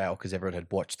Gareth Bale because everyone had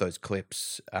watched those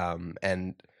clips.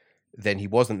 And then he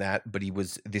wasn't that, but he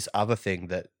was this other thing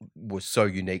that was so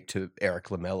unique to Eric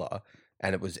Lamella,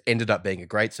 and it ended up being a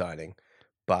great signing.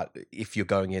 But if you're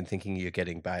going in thinking you're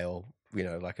getting Bale,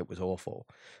 it was awful.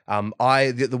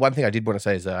 The one thing I did want to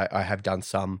say is that I have done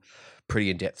some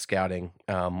pretty in-depth scouting,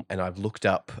 and I've looked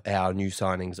up our new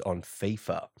signings on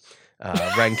FIFA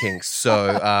rankings.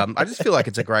 So I just feel like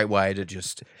it's a great way to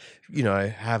just,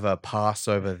 have a pass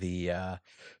over the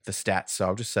stats. So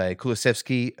I'll just say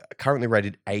Kulusevski currently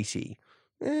rated 80,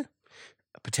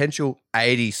 potential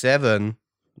 87.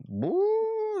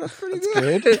 Ooh, that's pretty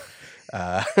good.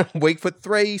 Weak foot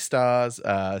 3 stars,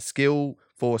 skill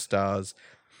 4 stars,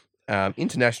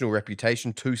 international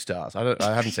reputation 2 stars. I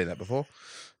haven't seen that before.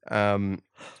 I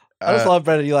just love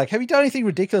Brendan. You're like, have you done anything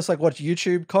ridiculous like watch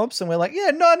YouTube comps? And we're like,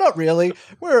 yeah, no, not really.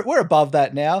 We're above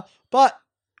that now. But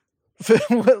for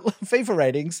FIFA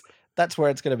ratings, that's where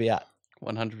it's going to be at.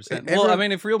 100%. Well, I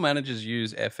mean, if real managers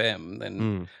use FM,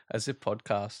 then as if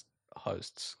podcast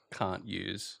hosts can't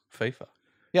use FIFA.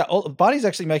 Yeah, Barney's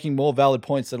actually making more valid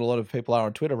points than a lot of people are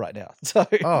on Twitter right now. So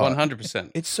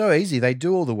 100%. It's so easy. They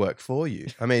do all the work for you.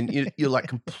 I mean, you're like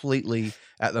completely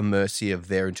at the mercy of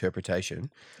their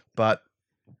interpretation, but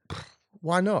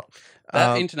why not?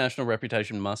 That international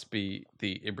reputation must be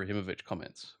the Ibrahimovic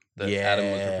comments that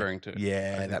Adam was referring to.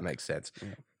 Yeah, that makes sense.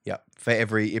 Yeah. For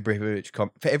every Ibrahimovic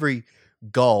for every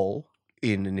goal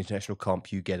in an international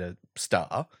comp, you get a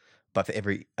star. But for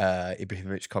every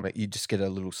Ibrahimovic comment, you just get a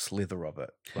little slither of it.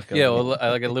 Like a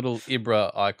little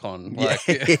Ibra icon.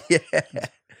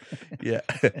 Yeah.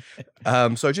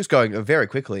 So just going very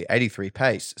quickly, 83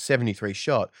 pace, 73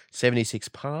 shot, 76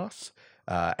 pass,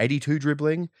 82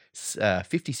 dribbling,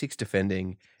 56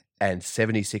 defending, and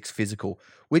 76 physical,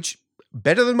 which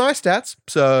better than my stats.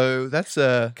 So that's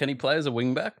Can he play as a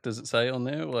wing back? Does it say on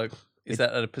there? Is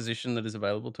that at a position that is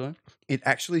available to him? It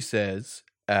actually says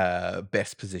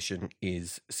best position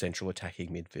is central attacking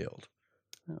midfield.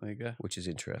 Oh, there you go. Which is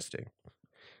interesting.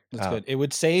 That's good. It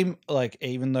would seem like,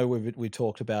 even though we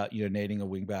talked about needing a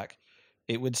wing back,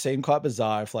 it would seem quite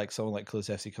bizarre if someone like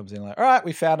Kulusevski comes in all right,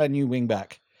 we found a new wing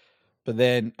back. But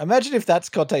then imagine if that's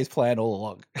Conte's plan all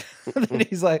along. Then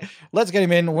he's like, let's get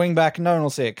him in, wing back, no one will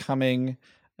see it coming,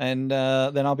 and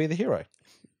then I'll be the hero.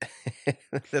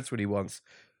 That's what he wants,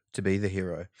 to be the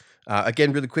hero.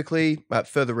 Again, really quickly,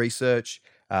 further research.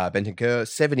 Bentancur,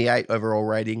 78 overall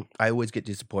rating. I always get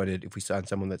disappointed if we sign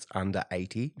someone that's under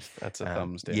 80. That's a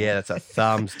thumbs down. Yeah, that's a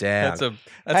thumbs down. that's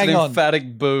an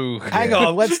emphatic boo. Hang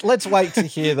on, let's wait to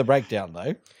hear the breakdown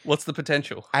though. What's the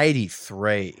potential?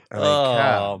 83. I mean,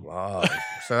 come on.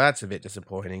 So that's a bit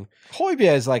disappointing.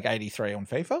 Højbjerg's like 83 on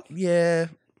FIFA. Yeah,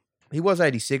 he was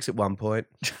 86 at one point.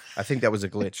 I think that was a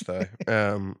glitch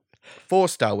though.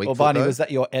 4-star week. Well, Barney, was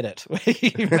that your edit?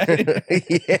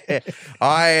 Yeah,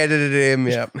 I edited him.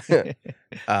 Yep.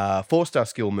 4-star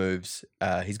skill moves.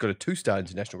 He's got a 2-star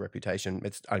international reputation.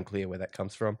 It's unclear where that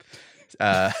comes from.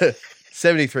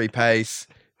 73 pace,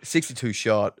 62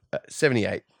 shot,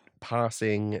 78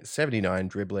 passing, 79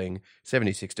 dribbling,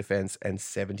 76 defense, and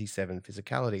 77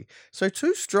 physicality. So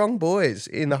 2 strong boys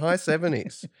in the high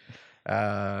 70s.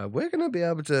 We're going to be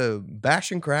able to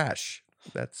bash and crash.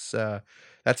 That's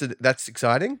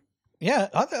exciting. Yeah,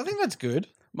 I think that's good.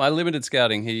 My limited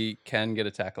scouting, he can get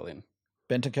a tackle in.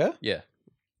 Bentancur? Yeah,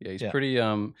 he's pretty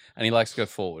and he likes to go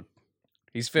forward.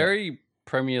 He's very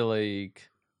Premier League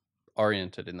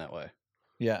oriented in that way.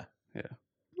 Yeah.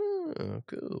 Oh,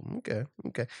 cool. Okay.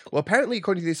 Well, apparently,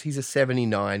 according to this, he's a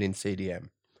 79 in CDM.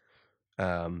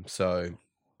 So.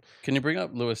 Can you bring up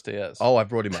Luis Diaz? Oh, I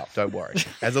brought him up. Don't worry.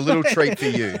 As a little treat for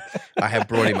you, I have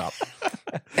brought him up.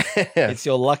 It's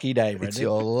your lucky day, Brendan. It's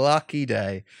your lucky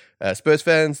day. Spurs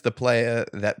fans, the player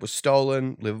that was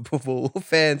stolen. Liverpool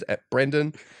fans, at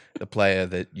Brendan, the player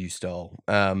that you stole.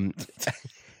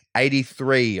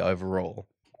 83 overall.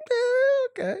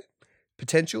 Okay.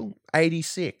 Potential,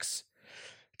 86.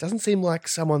 Doesn't seem like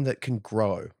someone that can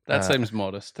grow. That seems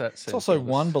modest. It's also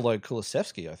one below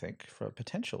Kulusevski, I think, for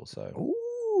potential. So,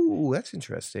 ooh, that's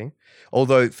interesting.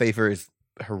 Although FIFA is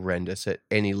horrendous at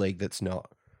any league that's not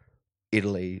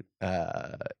Italy,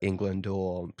 England,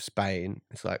 or Spain,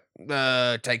 it's like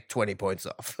take 20 points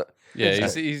off. Yeah,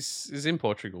 he's in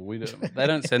Portugal. They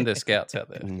don't send their scouts out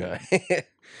there. No.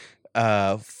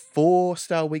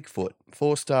 4-star weak foot,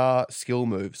 4-star skill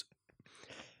moves,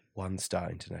 1-star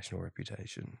international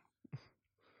reputation.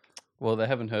 Well, they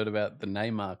haven't heard about the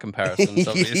Neymar comparisons,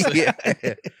 obviously.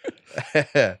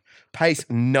 Pace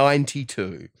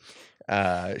 92.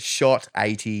 Shot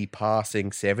 80,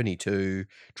 passing 72,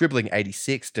 dribbling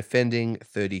 86, defending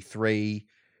 33,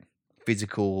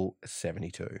 physical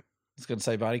 72. I was going to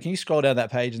say, Barney, can you scroll down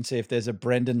that page and see if there's a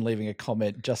Brendan leaving a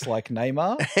comment just like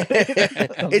Neymar?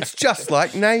 It's just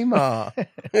like Neymar.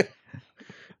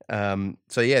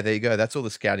 So yeah, there you go. That's all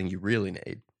the scouting you really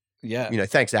need. Yeah.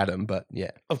 Thanks, Adam, but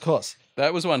yeah. Of course.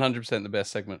 That was 100% the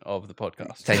best segment of the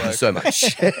podcast. Thank you so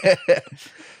much.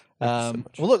 Well,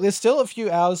 look, there's still a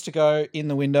few hours to go in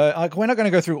the window. We're not going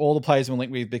to go through all the players we're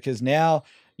linked with because now,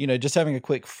 just having a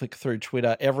quick flick through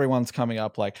Twitter, everyone's coming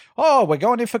up like, oh, we're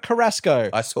going in for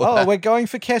Carrasco. I saw that. We're going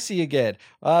for Kessie again.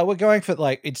 We're going for,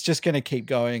 it's just going to keep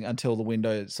going until the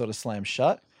window sort of slams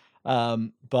shut.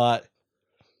 But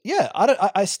yeah,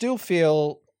 I still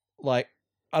feel like,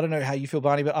 I don't know how you feel,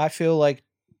 Barney, but I feel like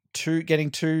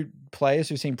getting two players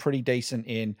who seem pretty decent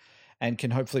in and can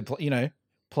hopefully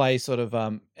play sort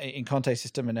of in Conte's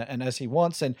system and as he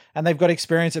wants, and they've got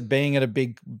experience at being at a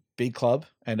big club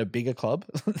and a bigger club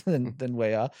than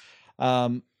we are.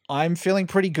 I'm feeling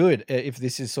pretty good if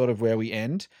this is sort of where we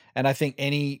end, and I think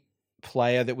any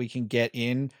player that we can get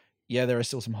in, there are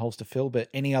still some holes to fill, but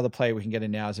any other player we can get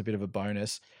in now is a bit of a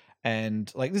bonus.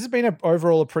 And this has been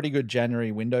overall a pretty good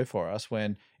January window for us,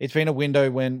 when it's been a window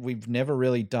when we've never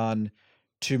really done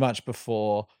too much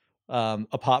before,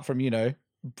 apart from,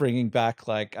 bringing back,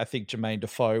 I think Jermaine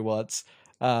Defoe once,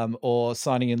 or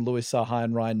signing in Louis Saha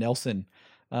and Ryan Nelson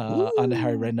under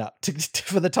Harry Redknapp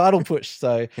for the title push.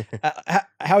 So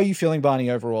how are you feeling, Barney,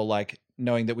 overall,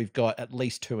 knowing that we've got at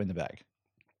least two in the bag?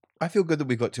 I feel good that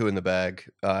we've got two in the bag.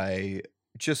 I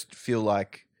just feel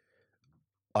like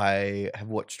I have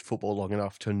watched football long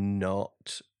enough to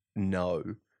not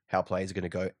know how players are going to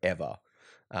go ever.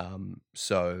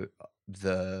 So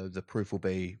the proof will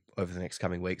be over the next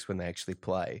coming weeks when they actually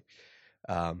play.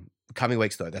 Coming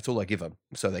weeks though, that's all I give them.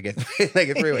 So they get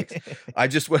 3 weeks. I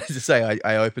just wanted to say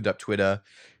I opened up Twitter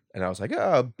and I was like,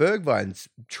 oh, Bergwijn's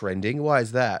trending. Why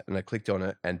is that? And I clicked on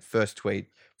it, and first tweet,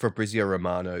 Fabrizio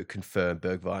Romano confirmed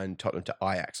Bergwijn Tottenham to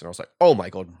Ajax. And I was like, oh my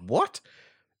God, what?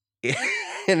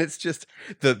 And it's just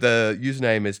the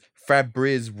username is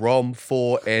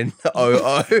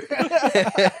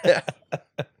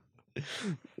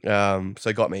FabrizRom4NOO.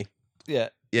 So got me. Yeah.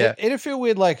 Yeah. It'd feel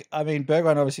weird.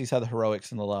 Bergwijn obviously has had the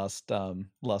heroics in the last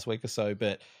week or so,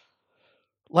 but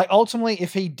ultimately,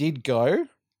 if he did go,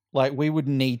 we would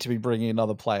need to be bringing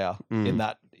another player in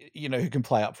that, who can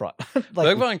play up front.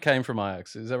 Bergwijn came from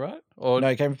Ajax, is that right? Or no,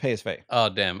 he came from PSV. Oh,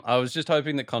 damn. I was just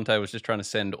hoping that Conte was just trying to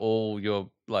send all your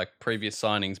previous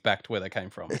signings back to where they came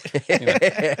from.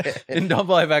 Did not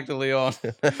play back to Lyon.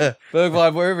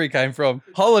 Bergwijn, wherever he came from.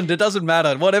 Holland, it doesn't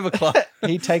matter. Whatever club.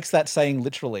 He takes that saying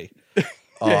literally.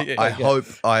 I hope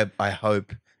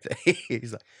that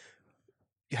he's like,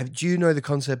 do you know the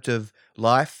concept of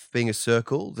life being a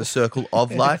circle, the circle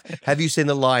of life? Have you seen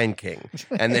The Lion King?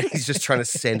 And then he's just trying to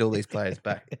send all these players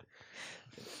back.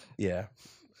 Yeah.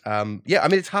 I mean,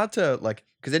 it's hard to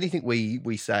because anything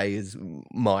we say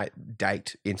might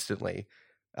date instantly,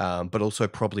 but also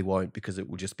probably won't, because it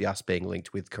will just be us being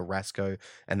linked with Carrasco,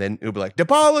 and then it'll be like,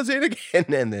 Dybala's in again,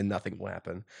 and then nothing will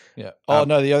happen. Yeah. Oh,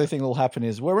 no, the other thing that will happen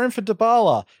is we're in for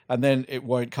Dybala, and then it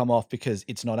won't come off because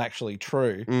it's not actually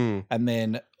true. And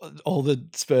then all the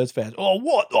Spurs fans, oh,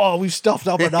 what? Oh, we've stuffed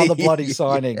up another bloody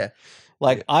signing. Yeah.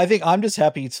 I think I'm just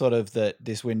happy sort of that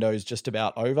this window is just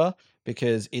about over,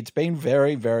 because it's been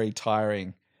very, very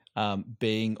tiring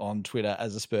being on Twitter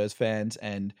as a Spurs fans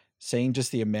and seeing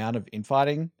just the amount of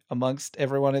infighting amongst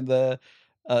everyone in the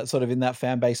sort of in that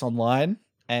fan base online,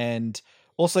 and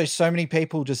also so many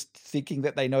people just thinking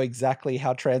that they know exactly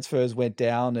how transfers went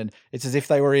down, and it's as if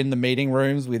they were in the meeting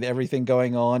rooms with everything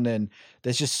going on, and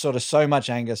there's just sort of so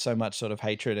much anger, so much sort of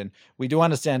hatred, and we do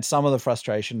understand some of the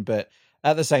frustration, but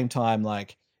at the same time,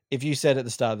 if you said at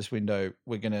the start of this window,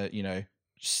 we're going to,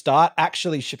 start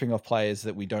actually shipping off players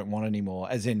that we don't want anymore,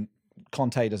 as in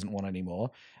Conte doesn't want anymore,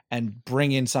 and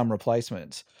bring in some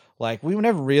replacements. We were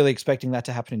never really expecting that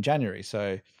to happen in January.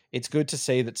 So it's good to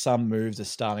see that some moves are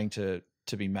starting to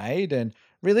be made. And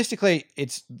realistically,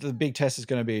 the big test is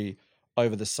going to be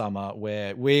over the summer,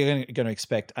 where we're going to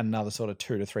expect another sort of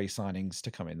 2 to 3 signings to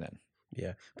come in then.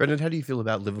 Yeah. Brendan, how do you feel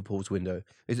about Liverpool's window?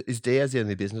 Is Diaz the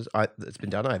only business that's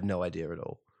been done? I have no idea at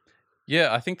all.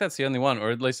 Yeah, I think that's the only one,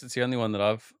 or at least it's the only one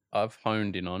that I've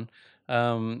honed in on.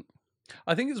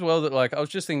 I think as well that like I was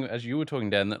just thinking as you were talking,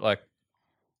 Dan, that like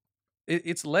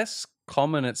it's less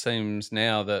common it seems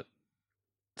now that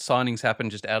signings happen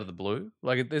just out of the blue.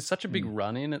 Like there's such a big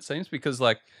run in it seems because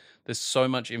like there's so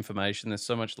much information, there's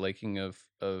so much leaking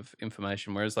of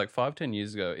information. Whereas like 5-10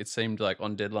 years ago, it seemed like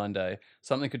on deadline day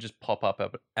something could just pop up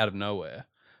out of nowhere.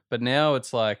 But now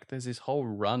it's like there's this whole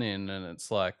run in, and it's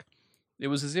like it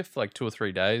was as if like 2 or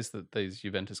 3 days that these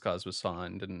Juventus guys were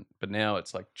signed, but now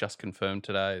it's like just confirmed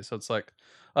today. So it's like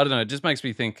I don't know. It just makes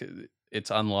me think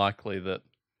it's unlikely that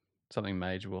something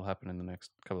major will happen in the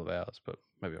next couple of hours. But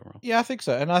maybe I'm wrong. Yeah, I think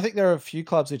so. And I think there are a few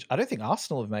clubs which I don't think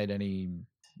Arsenal have made any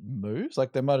moves.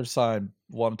 Like they might have signed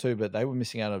 1 or 2, but they were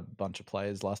missing out a bunch of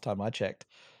players last time I checked.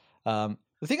 The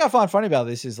thing I find funny about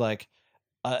this is like,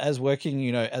 as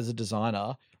working, as a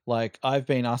designer, like I've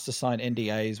been asked to sign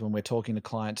NDAs when we're talking to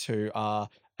clients who are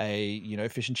a,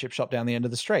 fish and chip shop down the end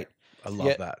of the street. I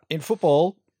love that. In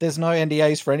football, there's no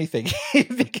NDAs for anything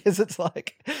because it's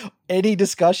like any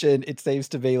discussion, it seems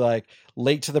to be like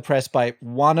leaked to the press by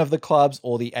one of the clubs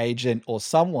or the agent or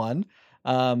someone.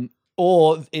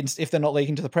 Or if they're not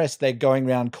leaking to the press, they're going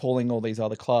around calling all these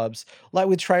other clubs. Like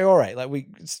with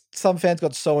Traore, some fans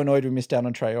got so annoyed we missed out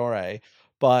on Traore,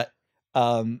 but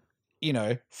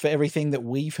for everything that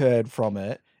we've heard from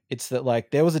it, it's that like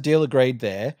there was a deal agreed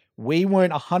there. We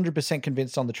weren't 100%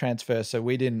 convinced on the transfer, so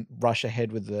we didn't rush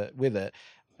ahead with it.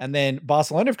 And then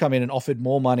Barcelona have come in and offered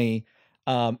more money,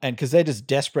 and because they're just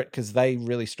desperate because they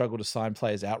really struggle to sign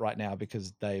players out right now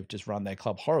because they've just run their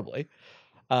club horribly.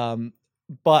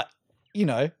 But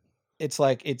it's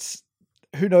like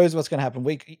who knows what's going to happen.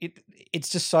 It's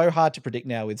just so hard to predict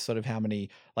now with sort of how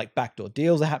many like backdoor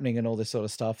deals are happening and all this sort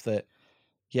of stuff that.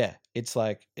 Yeah, it's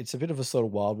like it's a bit of a sort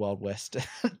of wild, wild west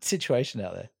situation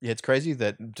out there. Yeah, it's crazy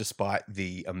that despite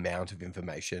the amount of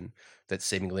information that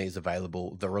seemingly is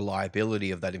available, the reliability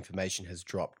of that information has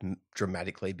dropped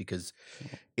dramatically because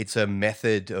it's a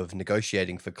method of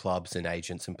negotiating for clubs and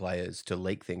agents and players to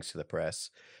leak things to the press,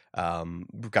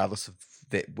 regardless of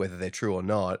whether they're true or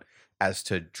not, as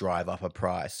to drive up a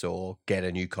price or get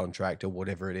a new contract or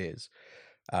whatever it is.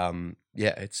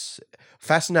 It's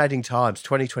fascinating times,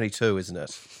 2022, isn't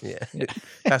it? Yeah,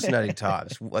 fascinating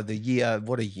times. What a year!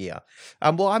 Well,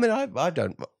 I mean, I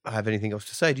don't have anything else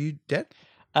to say. Do you, Dan?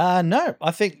 No,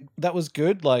 I think that was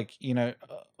good. Like,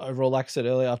 overall, like I said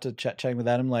earlier, after chatting with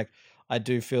Adam, like I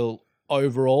do feel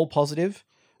overall positive.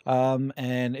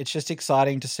 And it's just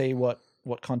exciting to see what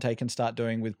Conte can start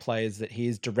doing with players that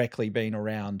he's directly been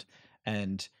around,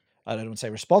 and I don't want to say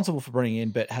responsible for bringing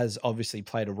in, but has obviously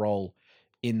played a role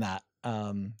in that.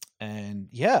 And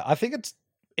yeah, I think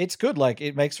it's good. Like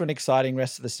it makes for an exciting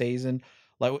rest of the season.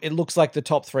 Like it looks like the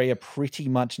top 3 are pretty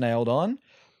much nailed on,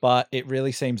 but it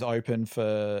really seems open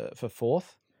for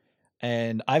 4th.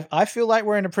 And I feel like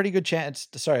we're in a pretty good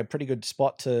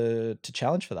spot to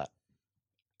challenge for that.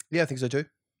 Yeah, I think so too.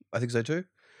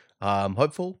 I'm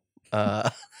hopeful.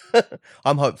 I'm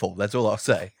hopeful. That's all I'll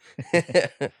say.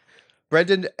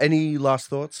 Brendan, any last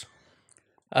thoughts?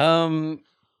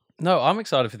 No, I'm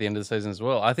excited for the end of the season as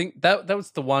well. I think that was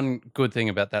the one good thing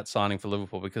about that signing for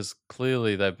Liverpool because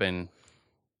clearly they've been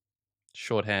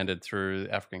shorthanded through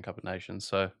the African Cup of Nations.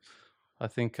 So I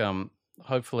think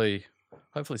hopefully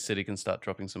City can start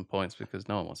dropping some points because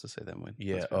no one wants to see them win.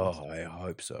 Yeah, I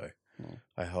hope so. Yeah.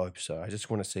 I hope so. I just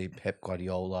want to see Pep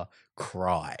Guardiola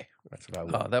cry. That's what I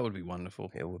want. Oh, that would be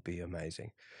wonderful. It would be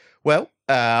amazing. Well,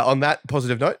 on that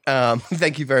positive note,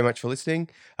 thank you very much for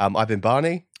listening. I've been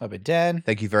Barney. I've been Dan.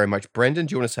 Thank you very much, Brendan.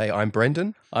 Do you want to say I'm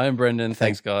Brendan? I am Brendan.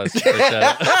 Thanks, guys. Appreciate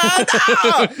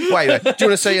it. Wait. Do you want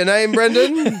to say your name,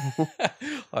 Brendan?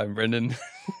 I'm Brendan.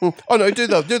 Oh no, do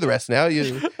the rest now.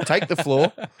 You take the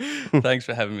floor. Thanks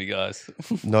for having me, guys.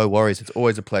 No worries. It's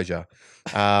always a pleasure.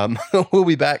 We'll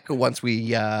be back once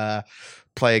we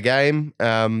play a game.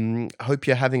 Hope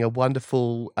you're having a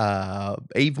wonderful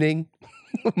evening,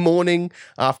 morning,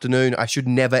 afternoon. I should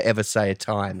never ever say a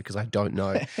time because I don't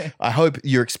know. I hope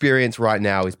your experience right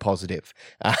now is positive.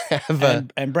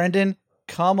 And Brendan,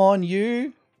 come on,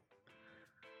 you.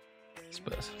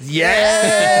 Spurs.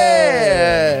 Yeah!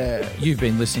 You've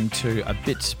been listening to A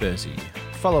Bit Spursy.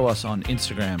 Follow us on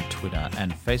Instagram, Twitter,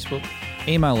 and Facebook.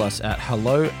 Email us at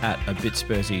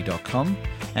hello@abitspursy.com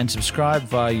and subscribe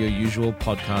via your usual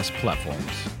podcast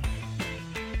platforms.